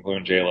people,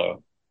 including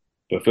JLo.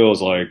 But if it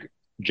was like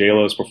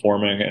JLo's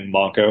performing in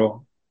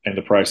Monaco and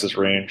the prices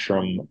range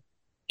from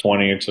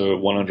 $20 to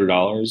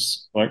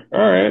 $100, like,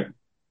 all right,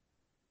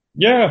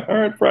 yeah, all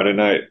right, Friday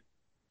night,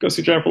 go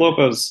see Jennifer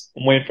Lopez.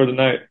 I'm waiting for the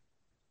night.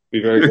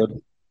 Be very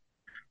good.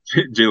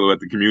 J Lo at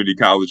the community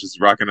college is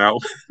rocking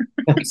out.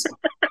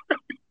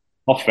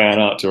 I'll fan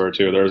out to her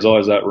too. There's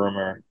always that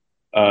rumor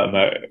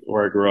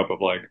where I grew up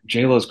of like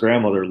JLo's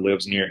grandmother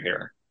lives near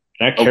here,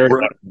 and I Oh, carried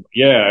bro. that.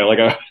 Yeah, like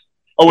I,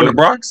 Oh, in they, the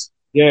Bronx.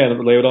 yeah, they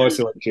would always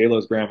say like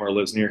JLo's grandmother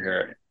lives near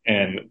here,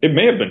 and it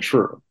may have been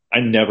true. I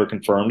never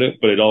confirmed it,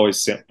 but it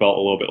always felt a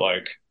little bit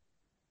like,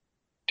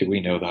 do we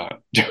know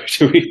that?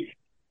 Do we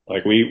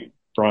like we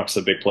Bronx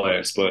is a big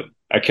place, but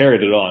I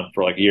carried it on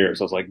for like years.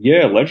 I was like,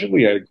 yeah,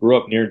 allegedly I grew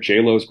up near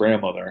JLo's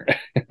grandmother.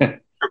 Her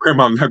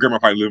grandma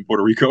probably lived in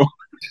Puerto Rico.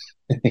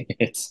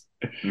 It's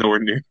Nowhere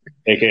near.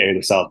 AKA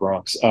the South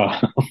Bronx.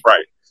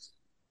 Right.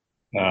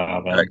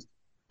 Man.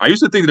 I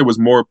used to think there was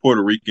more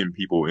Puerto Rican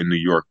people in New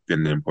York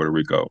than in Puerto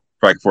Rico,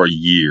 like for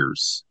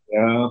years.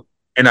 Yeah.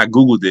 And I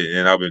Googled it,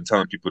 and I've been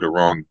telling people the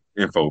wrong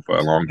info for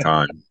a long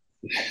time.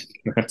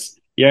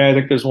 Yeah, I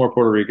think there's more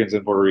Puerto Ricans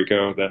in Puerto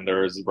Rico than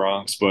there is the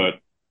Bronx, but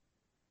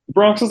the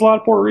Bronx has a lot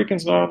of Puerto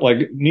Ricans now.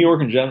 Like New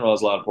York in general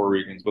has a lot of Puerto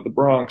Ricans, but the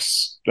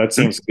Bronx, that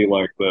seems to be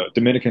like the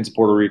Dominicans and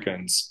Puerto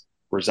Ricans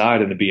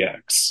reside in the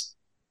BX.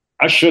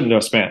 I should know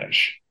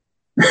Spanish.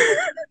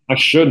 I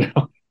should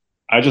know.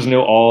 I just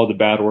know all the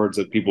bad words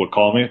that people would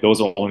call me.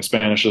 Those are the only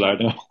Spanish that I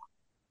know,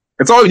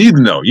 That's all you need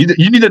to know. You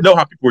need to know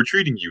how people are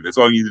treating you. That's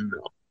all you need to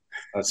know.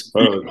 I You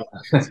suppose.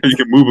 so you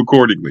can move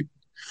accordingly.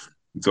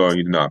 That's all you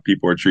need to know. How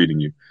people are treating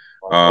you.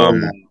 Hola,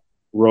 Um,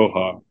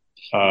 Roja,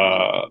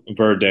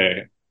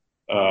 Verde,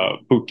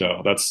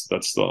 Puto. That's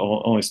the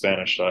only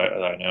Spanish that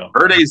I know.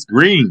 Verde's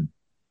green.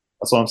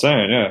 That's what I'm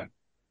saying. Yeah.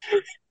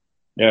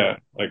 Yeah,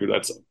 like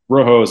that's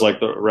Rojo is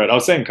like the red. I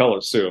was saying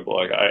colors too, but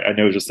like I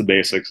know just the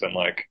basics and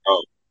like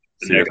Oh,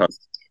 the see, that's how,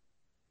 negatives.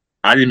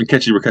 I didn't even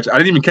catch you. I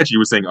didn't even catch you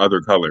were saying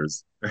other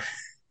colors.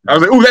 I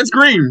was like, oh, that's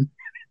green.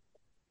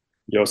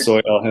 Yo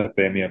soy el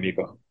jefe, mi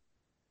amigo.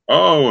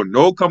 Oh,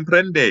 no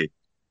comprende.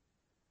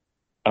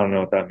 I don't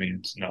know what that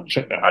means. No,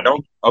 shit, I I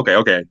don't don't. Okay,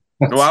 okay.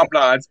 No know.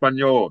 habla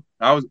español.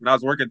 When I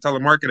was working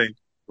telemarketing,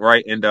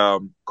 right, and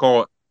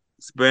call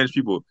Spanish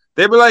people.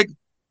 They were like,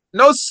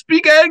 "No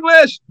speak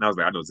English," and I was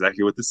like, "I know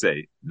exactly what to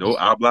say. No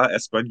habla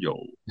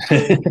español.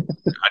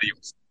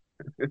 Adios."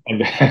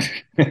 And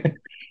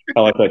I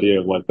like the idea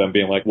of like them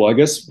being like, well, I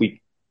guess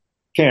we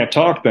can't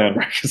talk then,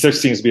 right? Because there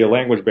seems to be a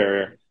language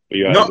barrier. But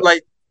you No, guys,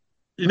 like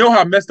you know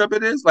how messed up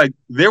it is. Like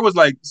there was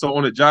like so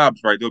on the jobs,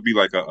 right? There'll be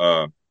like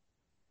a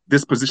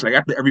disposition. Like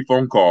after every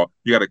phone call,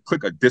 you got to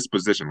click a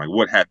disposition. Like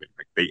what happened?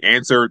 Like they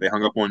answered, they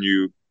hung up on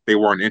you, they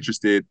weren't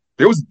interested.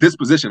 There was a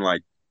disposition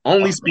like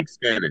only speak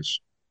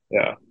Spanish.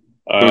 yeah.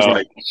 It was Uh,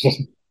 like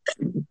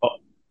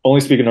only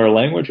speak another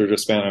language or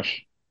just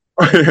Spanish?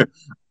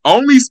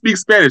 only speak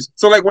Spanish.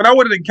 So like when I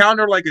would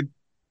encounter like a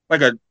I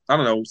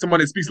don't know someone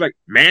that speaks like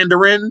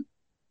Mandarin,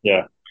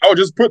 Yeah. I would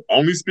just put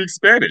only speak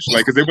Spanish,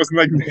 like because there wasn't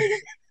like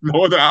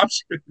no other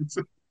options.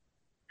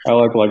 I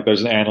like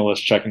there's an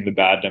analyst checking the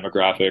bad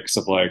demographics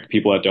of like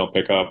people that don't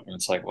pick up, and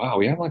it's like, wow,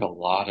 we have like a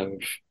lot of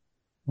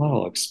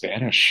like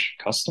Spanish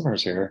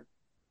customers here.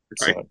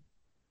 Right?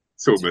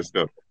 So So messed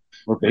up.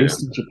 we're Yeah,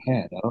 based in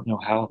Japan. I don't know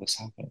how this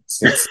happens.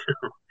 That's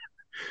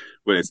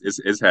but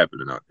it's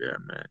happening out there,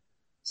 man.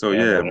 So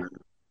yeah, yeah, but man.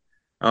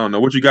 I don't know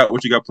what you got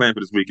planned for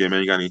this weekend,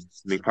 man. You got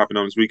anything popping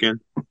on this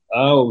weekend?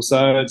 oh,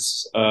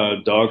 besides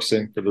dog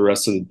sitting for the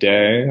rest of the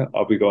day,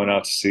 I'll be going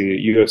out to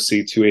see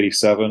UFC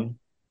 287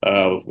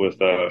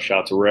 with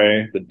shout to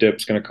Ray. The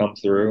dip's gonna come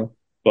through.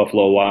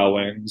 Buffalo Wild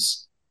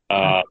Wings.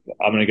 I'm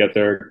gonna get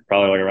there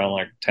probably like around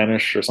like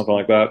 10ish or something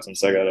like that,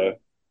 since I'm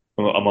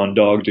on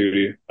dog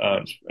duty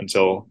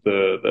until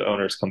the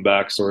owners come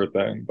back, sort of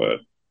thing. But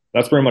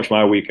that's pretty much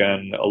my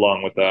weekend,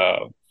 along with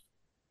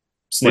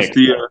What's Snake.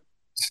 the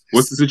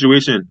what's the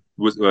situation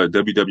with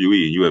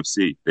WWE and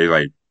UFC?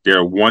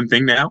 They're one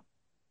thing now.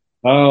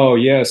 Oh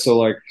yeah, so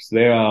like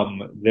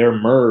they're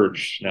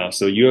merged now.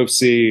 So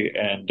UFC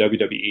and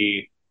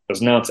WWE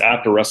was announced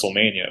after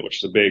WrestleMania,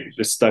 which is a big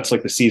that's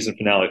like the season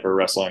finale for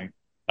wrestling,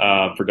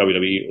 for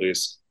WWE at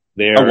least.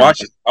 They're I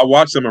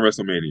watched some of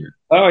WrestleMania.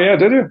 oh yeah,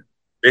 did you?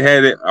 They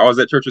had it. I was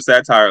at Church of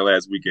Satire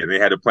last weekend. They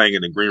had it playing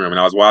in the green room, and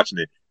I was watching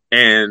it,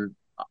 and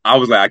I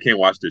was like, I can't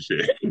watch this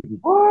shit.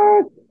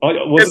 What?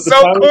 Oh, was it It's the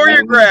so title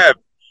battle? choreographed.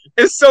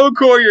 It's so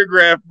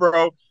choreographed,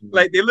 bro.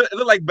 Like it looked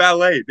like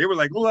ballet. They were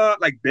like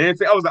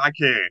dancing. I was like, I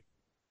can't.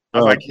 I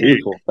was Oh, like, it's I can't.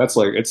 beautiful. That's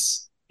like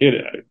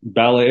it.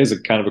 Ballet is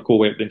a kind of a cool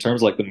way in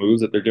terms of like the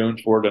moves that they're doing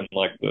for it, and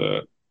like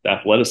the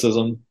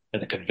athleticism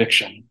and the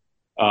conviction.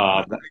 I,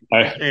 Um, I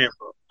I can't,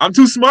 bro. I'm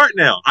too smart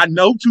now. I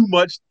know too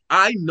much.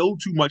 I know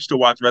too much to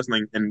watch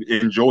wrestling and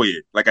enjoy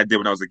it like I did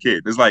when I was a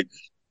kid. It's like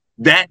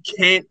that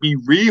can't be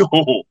real.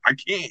 I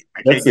can't.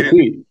 I That's can't the get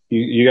it. key.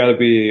 You got to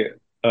be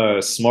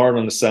smart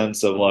in the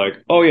sense of like,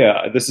 oh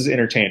yeah, this is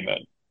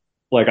entertainment.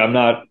 Like I'm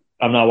not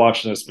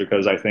watching this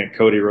because I think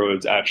Cody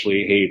Rhodes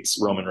actually hates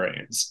Roman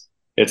Reigns.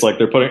 It's like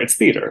it's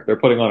theater. They're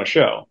putting on a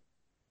show.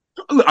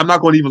 Look, I'm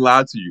not going to even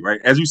lie to you,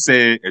 right? As you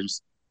said,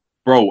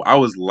 bro, I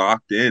was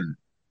locked in.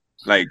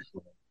 Like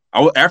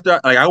after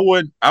like I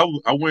went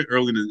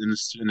early in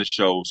the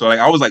show, so like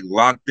I was like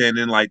locked in,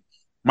 and like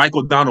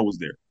Michael Donald was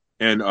there,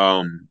 and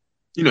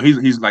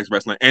he's likes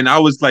wrestling, and I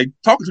was like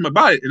talking to him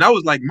about it, and I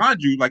was like, mind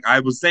you, like I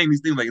was saying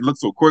these things like it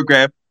looks so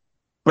choreographed,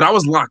 but I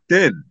was locked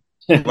in,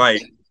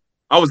 like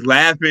I was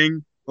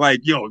laughing, like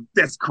yo,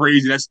 that's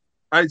crazy,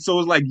 so it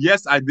was like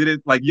yes, I did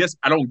it, like yes,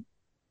 I don't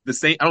get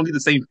the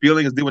same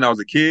feeling as did when I was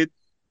a kid,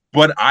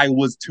 but I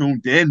was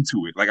tuned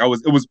into it, like it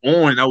was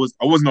on, I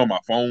wasn't on my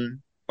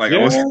phone, like I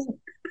was.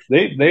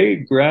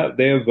 Yeah,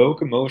 they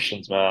evoke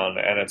emotions, man,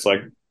 and it's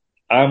like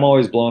I'm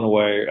always blown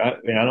away. I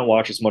mean, I don't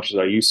watch as much as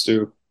I used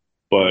to,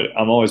 but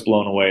I'm always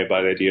blown away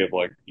by the idea of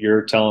like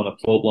you're telling a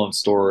full-blown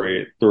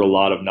story through a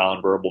lot of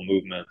nonverbal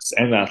movements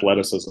and the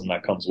athleticism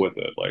that comes with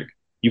it. Like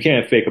you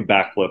can't fake a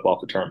backflip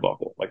off the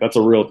turnbuckle. Like that's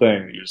a real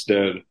thing that you just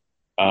did.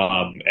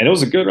 And it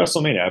was a good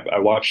WrestleMania. I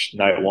watched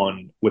night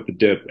one with the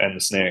dip and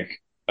the snake.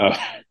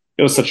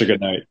 It was such a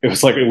good night. It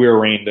was like we were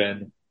reined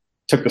in,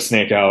 took the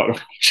snake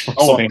out.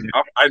 Oh, WrestleMania.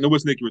 I know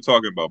what snake you were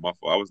talking about. My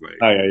fault. I was like,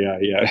 Oh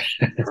yeah.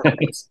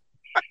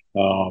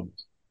 um,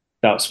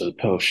 that was for the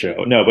post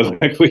show. No,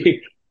 but like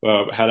we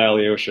had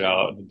Alyosha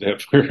out.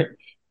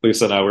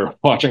 Lisa and I were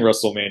watching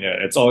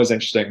WrestleMania. It's always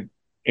interesting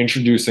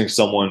introducing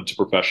someone to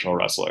professional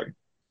wrestling.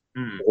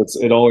 hmm.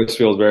 It always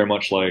feels very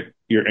much like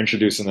you're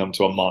introducing them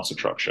to a monster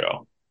truck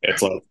show.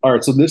 It's like, all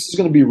right, so this is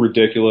going to be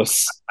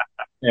ridiculous,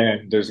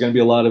 and there's going to be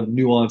a lot of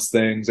nuanced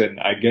things, and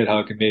I get how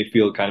it may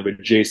feel kind of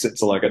adjacent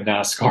to like a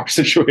NASCAR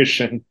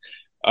situation,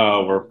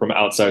 where from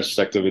outside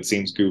perspective it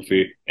seems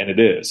goofy, and it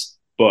is,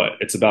 but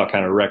it's about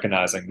kind of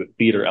recognizing the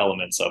theater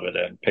elements of it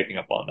and picking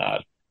up on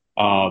that.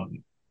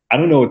 I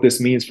don't know what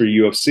this means for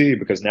UFC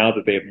because now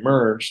that they've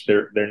merged,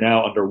 they're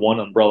now under one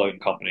umbrella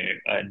company,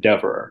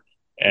 Endeavor,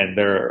 and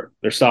their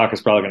stock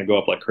is probably going to go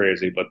up like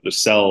crazy. But the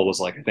sell was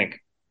like I think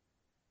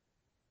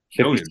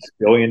Millions. $56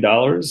 billion.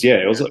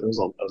 Yeah, it was Yeah. it was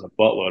a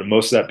buttload.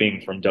 Most of that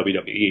being from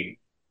WWE.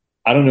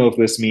 I don't know if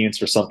this means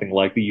for something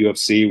like the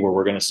UFC where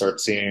we're going to start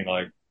seeing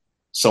like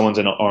someone's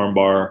in an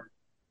armbar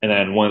and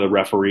then one of the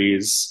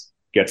referees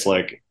gets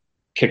like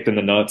kicked in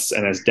the nuts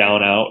and is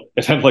down out,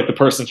 and then like the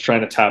person's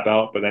trying to tap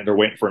out, but then they're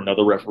waiting for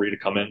another referee to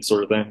come in,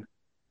 sort of thing.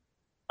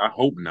 I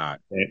hope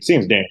not. And it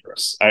seems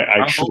dangerous. I I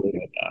hope truly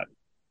hope not.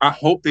 I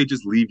hope they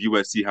just leave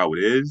USC how it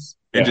is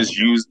and Yeah. just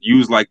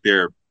use like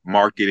their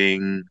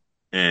marketing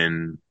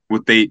and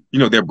what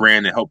their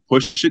brand to help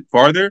push it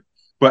farther,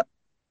 but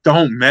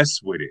don't mess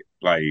with it.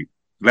 Like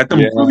let them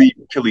Yeah. really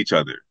kill each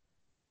other.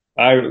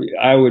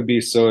 I would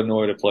be so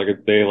annoyed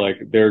if they like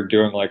they're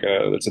doing like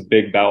it's a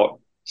big bout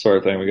sort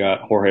of thing. We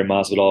got Jorge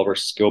Masvidal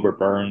versus Gilbert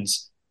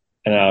Burns,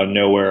 and out of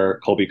nowhere,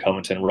 Colby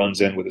Covington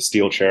runs in with a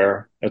steel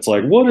chair. It's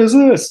like, what is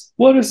this?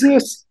 What is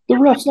this? The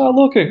ref's not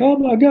looking. Oh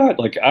my God!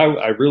 Like I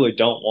really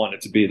don't want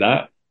it to be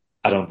that.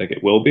 I don't think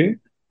it will be.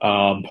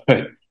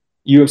 But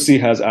UFC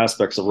has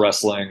aspects of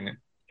wrestling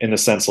in the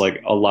sense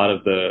like a lot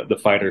of the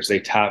fighters they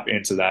tap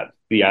into that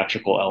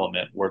theatrical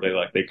element where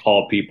they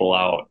call people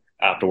out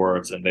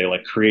afterwards, and they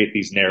like create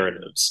these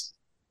narratives.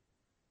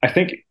 I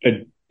think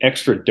an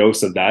extra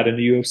dose of that in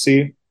the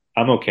UFC,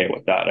 I'm okay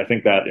with that. I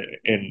think that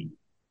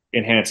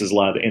enhances a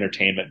lot of the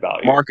entertainment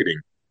value. Marketing.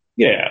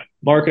 Yeah,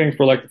 marketing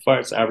for like the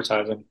fights,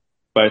 advertising.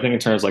 But I think in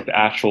terms of like the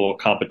actual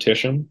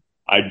competition,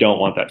 I don't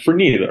want that for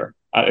neither.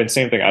 And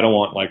same thing, I don't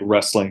want like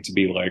wrestling to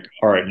be like,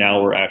 all right,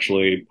 now we're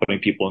actually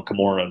putting people in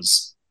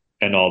kimonos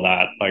and all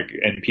that. Like,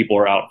 and people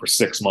are out for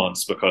 6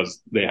 months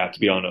because they have to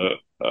be on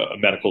a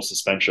medical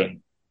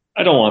suspension.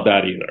 I don't want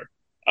that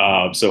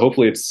either. So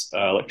hopefully it's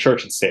like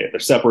church and state. They're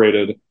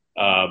separated,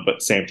 but at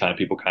the same time,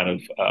 people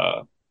kind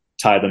of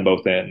tie them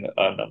both in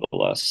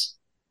nonetheless.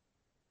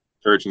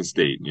 Church and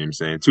state. You know what I'm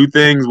saying? Two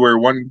things where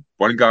one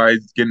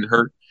guy's getting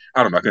hurt.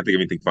 I don't know. I can't think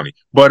of anything funny.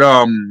 But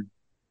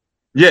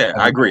yeah,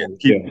 I agree.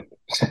 Yeah.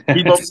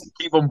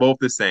 Keep them both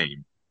the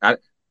same. I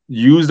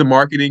use the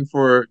marketing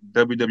for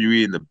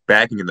WWE and the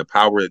backing and the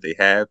power that they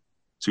have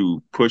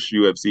to push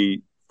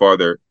UFC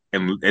farther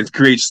and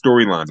create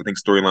storylines. I think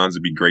storylines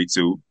would be great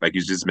too, like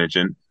you just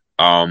mentioned.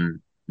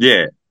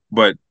 Yeah,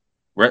 but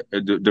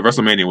the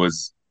WrestleMania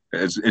was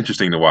it's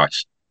interesting to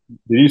watch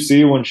Did you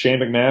see when Shane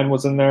McMahon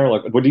was in there?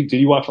 Like, did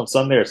you watch on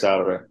Sunday or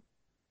Saturday?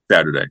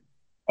 Saturday.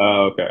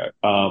 Oh, okay.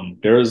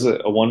 There was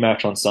a one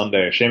match on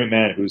Sunday. Shane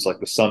McMahon, who's like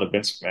the son of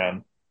Vince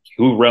McMahon,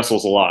 who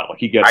wrestles a lot. Like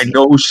he I gets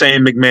know who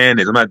Shane McMahon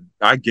is. I'm not.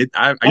 I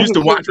I'm used to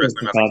just watch giving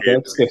wrestling some when I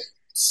was a kid.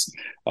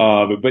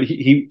 context.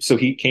 But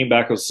he came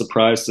back as a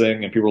surprise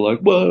thing, and people were like,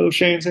 "Whoa,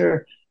 Shane's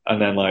here!"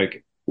 And then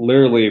like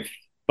literally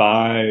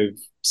 5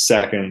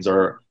 seconds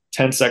or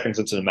 10 seconds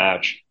into the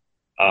match,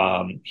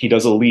 he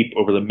does a leap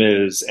over the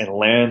Miz and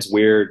lands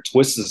weird,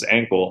 twists his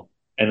ankle,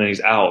 and then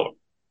he's out.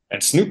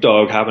 And Snoop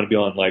Dogg happened to be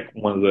on like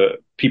one of the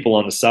people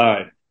on the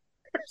side.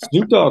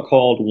 Snoop Dogg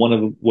called one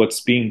of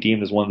what's being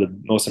deemed as one of the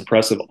most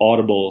impressive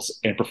audibles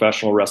in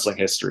professional wrestling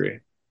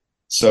history.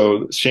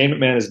 So Shane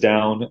McMahon is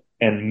down,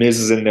 and Miz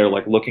is in there,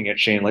 like looking at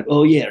Shane, like,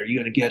 "Oh yeah, are you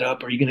gonna get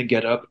up? Are you gonna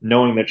get up?"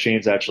 Knowing that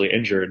Shane's actually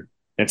injured.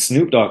 And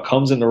Snoop Dogg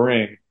comes in the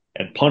ring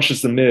and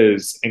punches the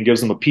Miz and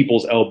gives him a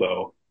people's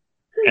elbow.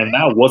 And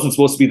that wasn't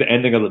supposed to be the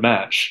ending of the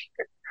match.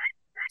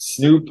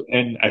 Snoop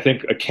and I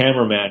think a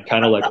cameraman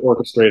kind of like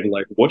orchestrated,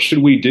 like, what should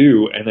we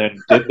do? And then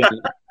did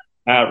that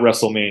at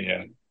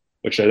WrestleMania,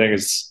 which I think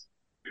is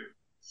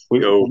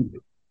Yo,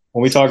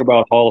 when we talk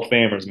about Hall of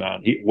Famers,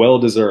 man, he well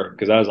deserved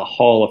because that was a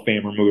Hall of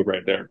Famer move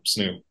right there,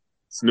 Snoop.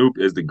 Snoop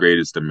is the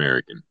greatest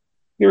American.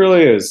 He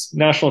really is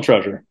national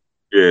treasure.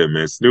 Yeah,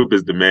 man. Snoop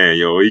is the man,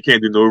 yo. He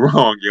can't do no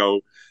wrong, yo.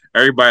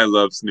 Everybody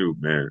loves Snoop,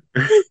 man.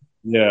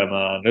 Yeah,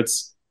 man,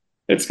 that's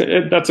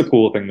a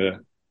cool thing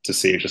to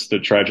see, just the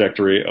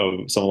trajectory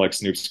of someone like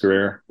Snoop's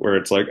career, where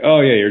it's like,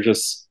 oh yeah, you're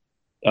just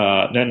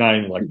not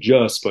even like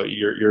just, but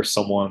you're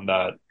someone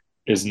that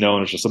is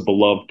known as just a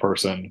beloved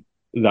person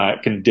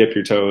that can dip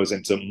your toes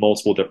into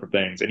multiple different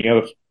things, and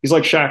he's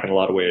like Shaq in a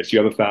lot of ways.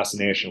 You have a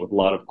fascination with a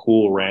lot of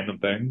cool random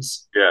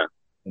things. Yeah.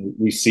 And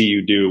we see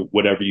you do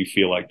whatever you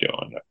feel like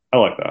doing. I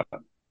like that.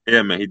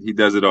 Yeah, man. He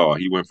does it all.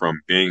 He went from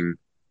being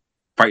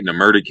fighting a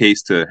murder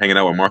case to hanging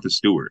out with Martha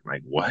Stewart.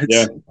 Like, what?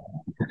 Yeah.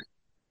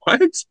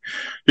 What?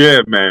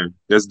 Yeah, man.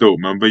 That's dope,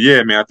 man. But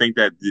yeah, man, I think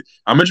that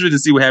I'm interested to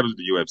see what happens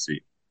with the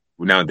UFC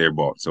now that they're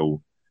bought.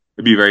 So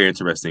it'd be very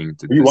interesting Are you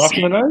to see.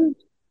 watching tonight?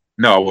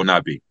 No, I will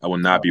not be. I will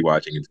not be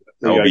watching it.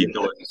 So I you will gotta be get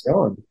doing this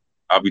going.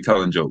 I'll be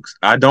telling jokes.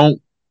 I don't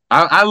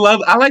I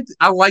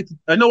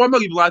know I'm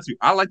not even lie to you.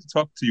 I like to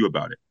talk to you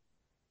about it.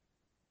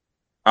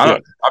 Yeah.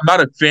 I'm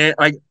not a fan.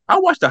 Like I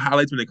watch the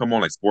highlights when they come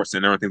on, like Sports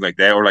Center and things like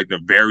that, or like the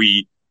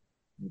very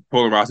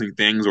polarizing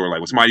things, or like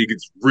when somebody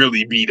gets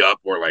really beat up,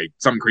 or like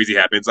something crazy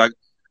happens. Like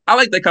I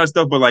like that kind of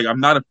stuff, but like I'm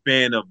not a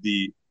fan of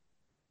the.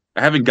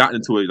 I haven't gotten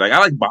into it. Like I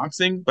like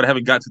boxing, but I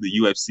haven't got to the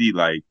UFC.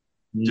 Like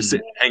just Mm.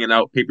 sitting, hanging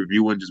out, pay per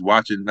view, and just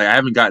watching. Like I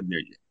haven't gotten there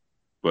yet.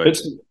 But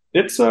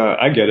It's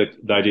I get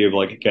it, the idea of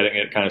like getting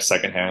it kind of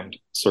secondhand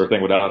sort of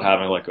thing without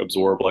having like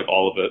absorb like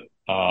all of it.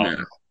 yeah,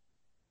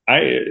 I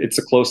it's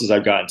the closest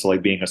I've gotten to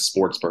like being a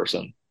sports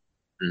person.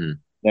 mm-hmm.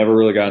 Never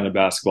really got into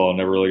basketball,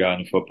 never really got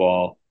into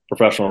football.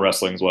 Professional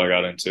wrestling is what I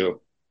got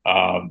into.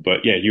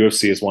 But yeah,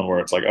 UFC is one where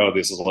it's like, oh,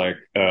 this is like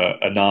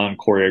a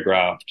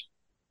non-choreographed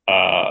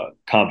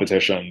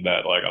competition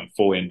that like I'm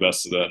fully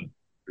invested in.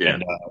 Yeah,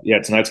 And yeah,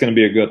 tonight's going to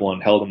be a good one,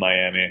 held in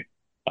Miami.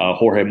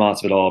 Jorge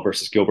Masvidal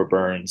versus Gilbert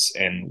Burns,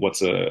 and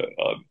what's a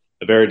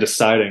very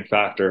deciding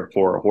factor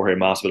for Jorge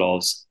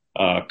Masvidal's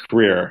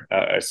career,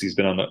 as he's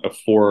been on a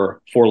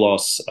four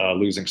loss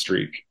losing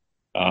streak.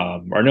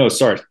 Or no,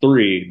 sorry,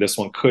 three. This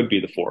one could be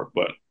the fourth,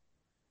 but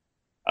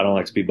I don't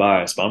like to be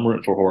biased, but I'm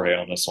rooting for Jorge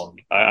on this one.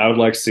 I would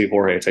like to see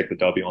Jorge take the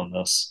W on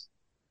this.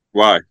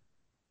 why?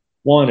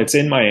 One, it's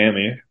in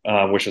Miami,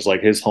 which is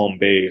like his home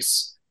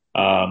base.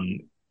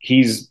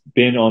 He's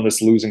been on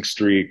this losing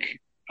streak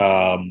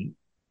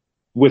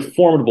with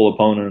formidable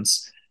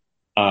opponents.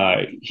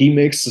 He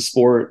makes the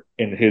sport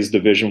in his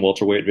division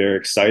welterweight very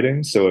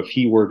exciting. So if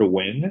he were to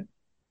win,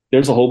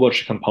 there's a whole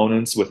bunch of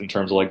components with in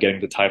terms of like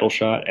getting the title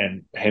shot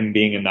and him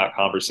being in that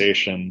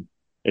conversation.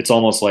 It's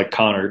almost like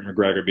Conor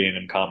McGregor being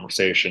in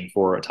conversation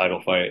for a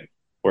title fight.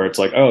 where it's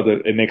like, oh,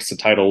 it makes the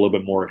title a little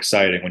bit more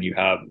exciting when you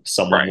have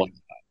someone Right. like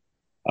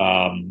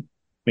I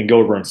mean,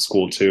 Goldberg's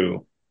cool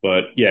too,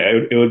 but yeah,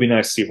 it would be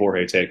nice to see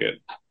Jorge take it.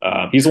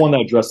 He's the one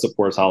that dressed up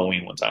for his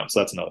Halloween one time, so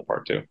that's another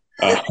part too.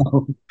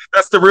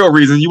 That's the real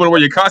reason you want to wear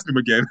your costume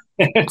again.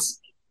 It's,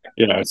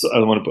 so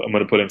I'm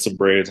gonna put in some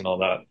braids and all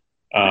that.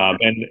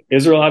 And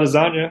Israel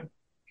Adesanya,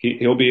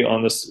 he'll be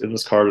on this in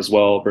this card as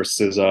well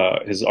versus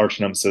his arch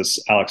nemesis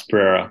Alex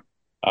Pereira,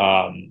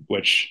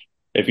 which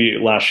if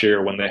you last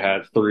year when they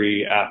had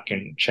three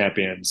African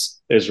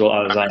champions, Israel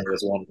Adesanya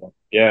was one of them.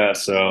 Yeah,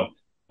 so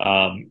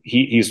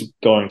he's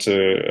going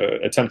to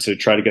attempt to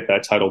try to get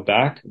that title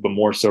back, but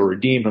more so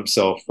redeem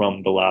himself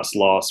from the last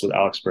loss with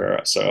Alex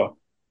Pereira. So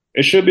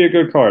it should be a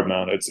good card,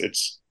 man.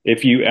 It's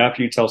if you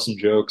after you tell some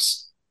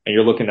jokes and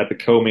you're looking at the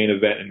co-main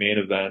event and main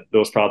event,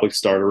 those probably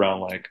start around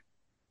like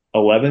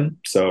 11.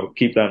 So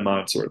keep that in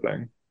mind, sort of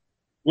thing.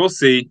 We'll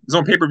see. It's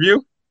on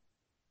pay-per-view.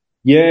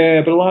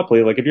 Yeah, but a lot of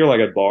play like if you're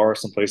like at a bar,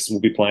 some places will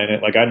be playing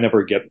it. Like I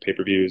never get the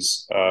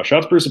pay-per-views.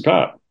 Shouts Bruce and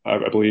Pat.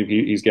 I believe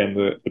he's getting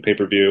the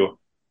pay-per-view.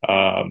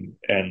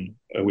 And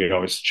we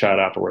always chat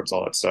afterwards,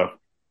 all that stuff.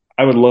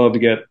 I would love to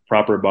get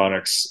proper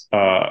Ebonics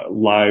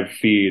live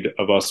feed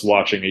of us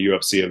watching a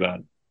UFC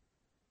event.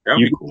 That would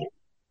You be cool.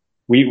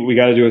 we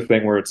got to do a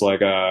thing where it's like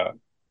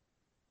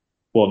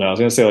well, no, I was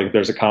gonna say like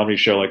there's a comedy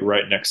show like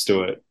right next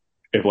to it.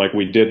 If like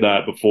we did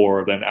that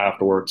before, then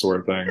afterwards sort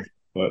of thing.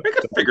 But We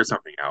could figure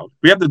something out.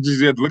 We have to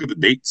just have to look at the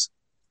dates.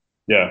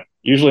 yeah,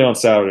 usually on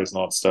Saturdays and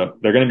all that stuff.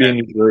 They're gonna be Yeah. in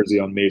New Jersey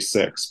on May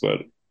 6th,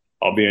 but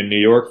I'll be in New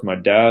York for my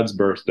dad's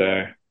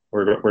birthday.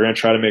 We're gonna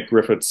try to make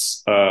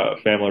Griffith's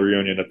family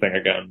reunion a thing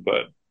again,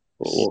 but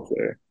we'll see.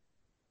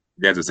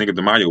 You guys are Cinco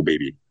de Mayo,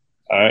 baby.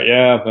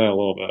 Yeah, a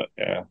little bit.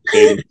 Yeah,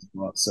 baby.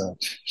 So,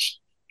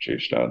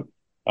 sheesh, Dad.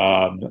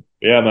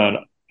 Yeah, man.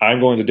 I'm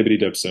going to dippity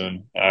dip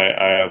soon.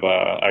 I have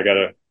I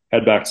gotta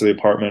head back to the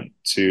apartment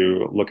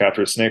to look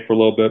after a snake for a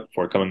little bit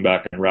before coming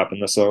back and wrapping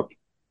this up.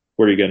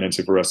 What are you getting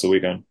into for the rest of the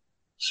weekend?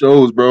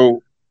 Shows,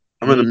 bro.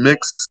 I'm in Mm. the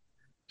mix.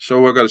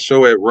 Show. I got a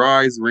show at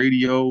Rise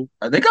Radio.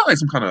 They got like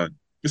some kind of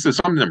this is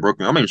something in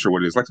Brooklyn. I'm not even sure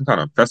what it is. Like some kind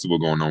of festival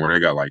going on where they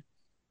got like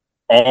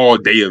all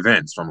day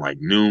events from like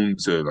noon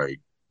to like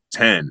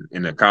 10,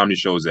 and the comedy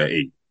shows at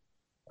 8.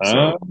 Uh,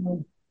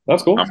 So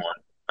that's I'm cool. on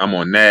I'm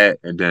on that,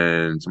 and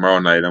then tomorrow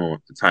night I'm on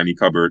the Tiny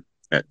Cupboard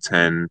at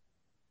 10,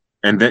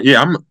 and then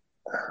yeah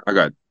I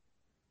got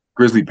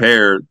Grizzly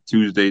Pear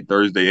Tuesday,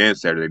 Thursday, and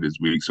Saturday this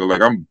week. So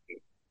like I'm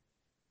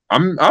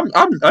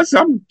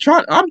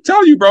trying. I'm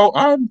telling you, bro.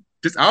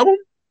 This album.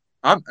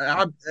 I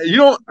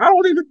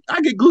don't even.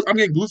 I'm getting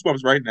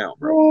goosebumps right now,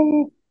 bro.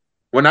 Oh,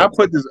 When I that's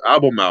put this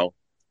album out,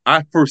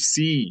 I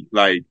foresee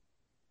like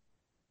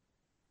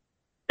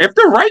if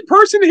the right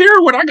person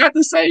here, what I got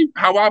to say,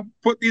 how I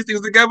put these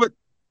things together,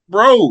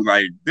 bro.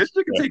 Like this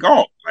shit can yeah. take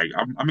off. Like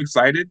I'm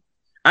excited.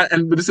 But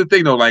it's the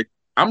thing though. Like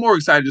I'm more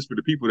excited just for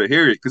the people to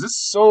hear it because there's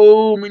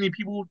so many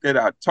people that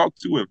I talk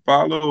to and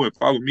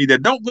follow me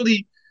that don't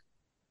really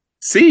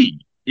see.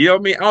 You know what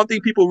I mean? I don't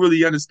think people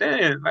really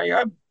understand. Like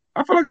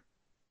I feel like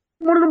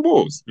I'm one of them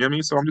bulls. You know what I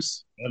mean? So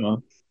You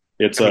know,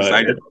 it's I'm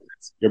excited about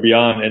this. you're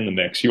beyond in the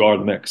mix. You are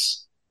the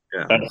mix.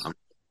 Yeah, That's I'm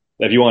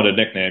if you want a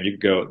nickname, you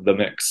could go the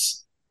mix.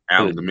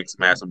 Alan the Mixed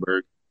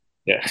Massenberg,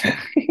 Yeah.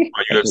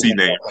 my UFC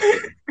name.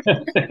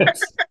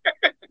 It's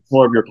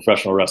more of your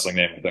professional wrestling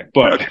name, I think.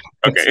 But Okay.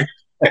 Okay.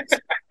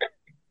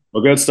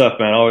 well, good stuff,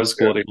 man. Always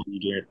Yeah. cool to hear you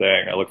do your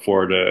thing. I look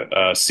forward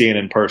to seeing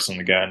in person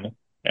again.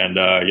 And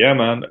yeah,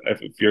 man,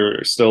 if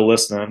you're still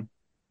listening,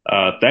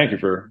 thank you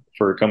for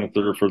coming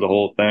through for the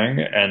whole thing.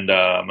 And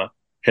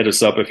hit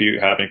us up if you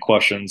have any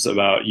questions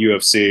about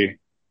UFC,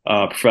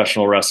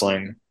 professional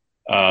wrestling,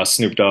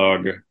 Snoop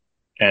Dogg,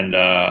 and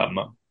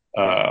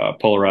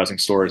polarizing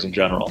stories in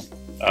general,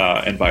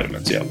 and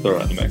vitamins. Yeah, throw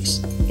it in the mix.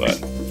 But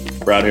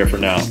we're out here for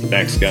now.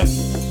 Thanks again.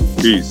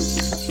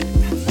 Peace.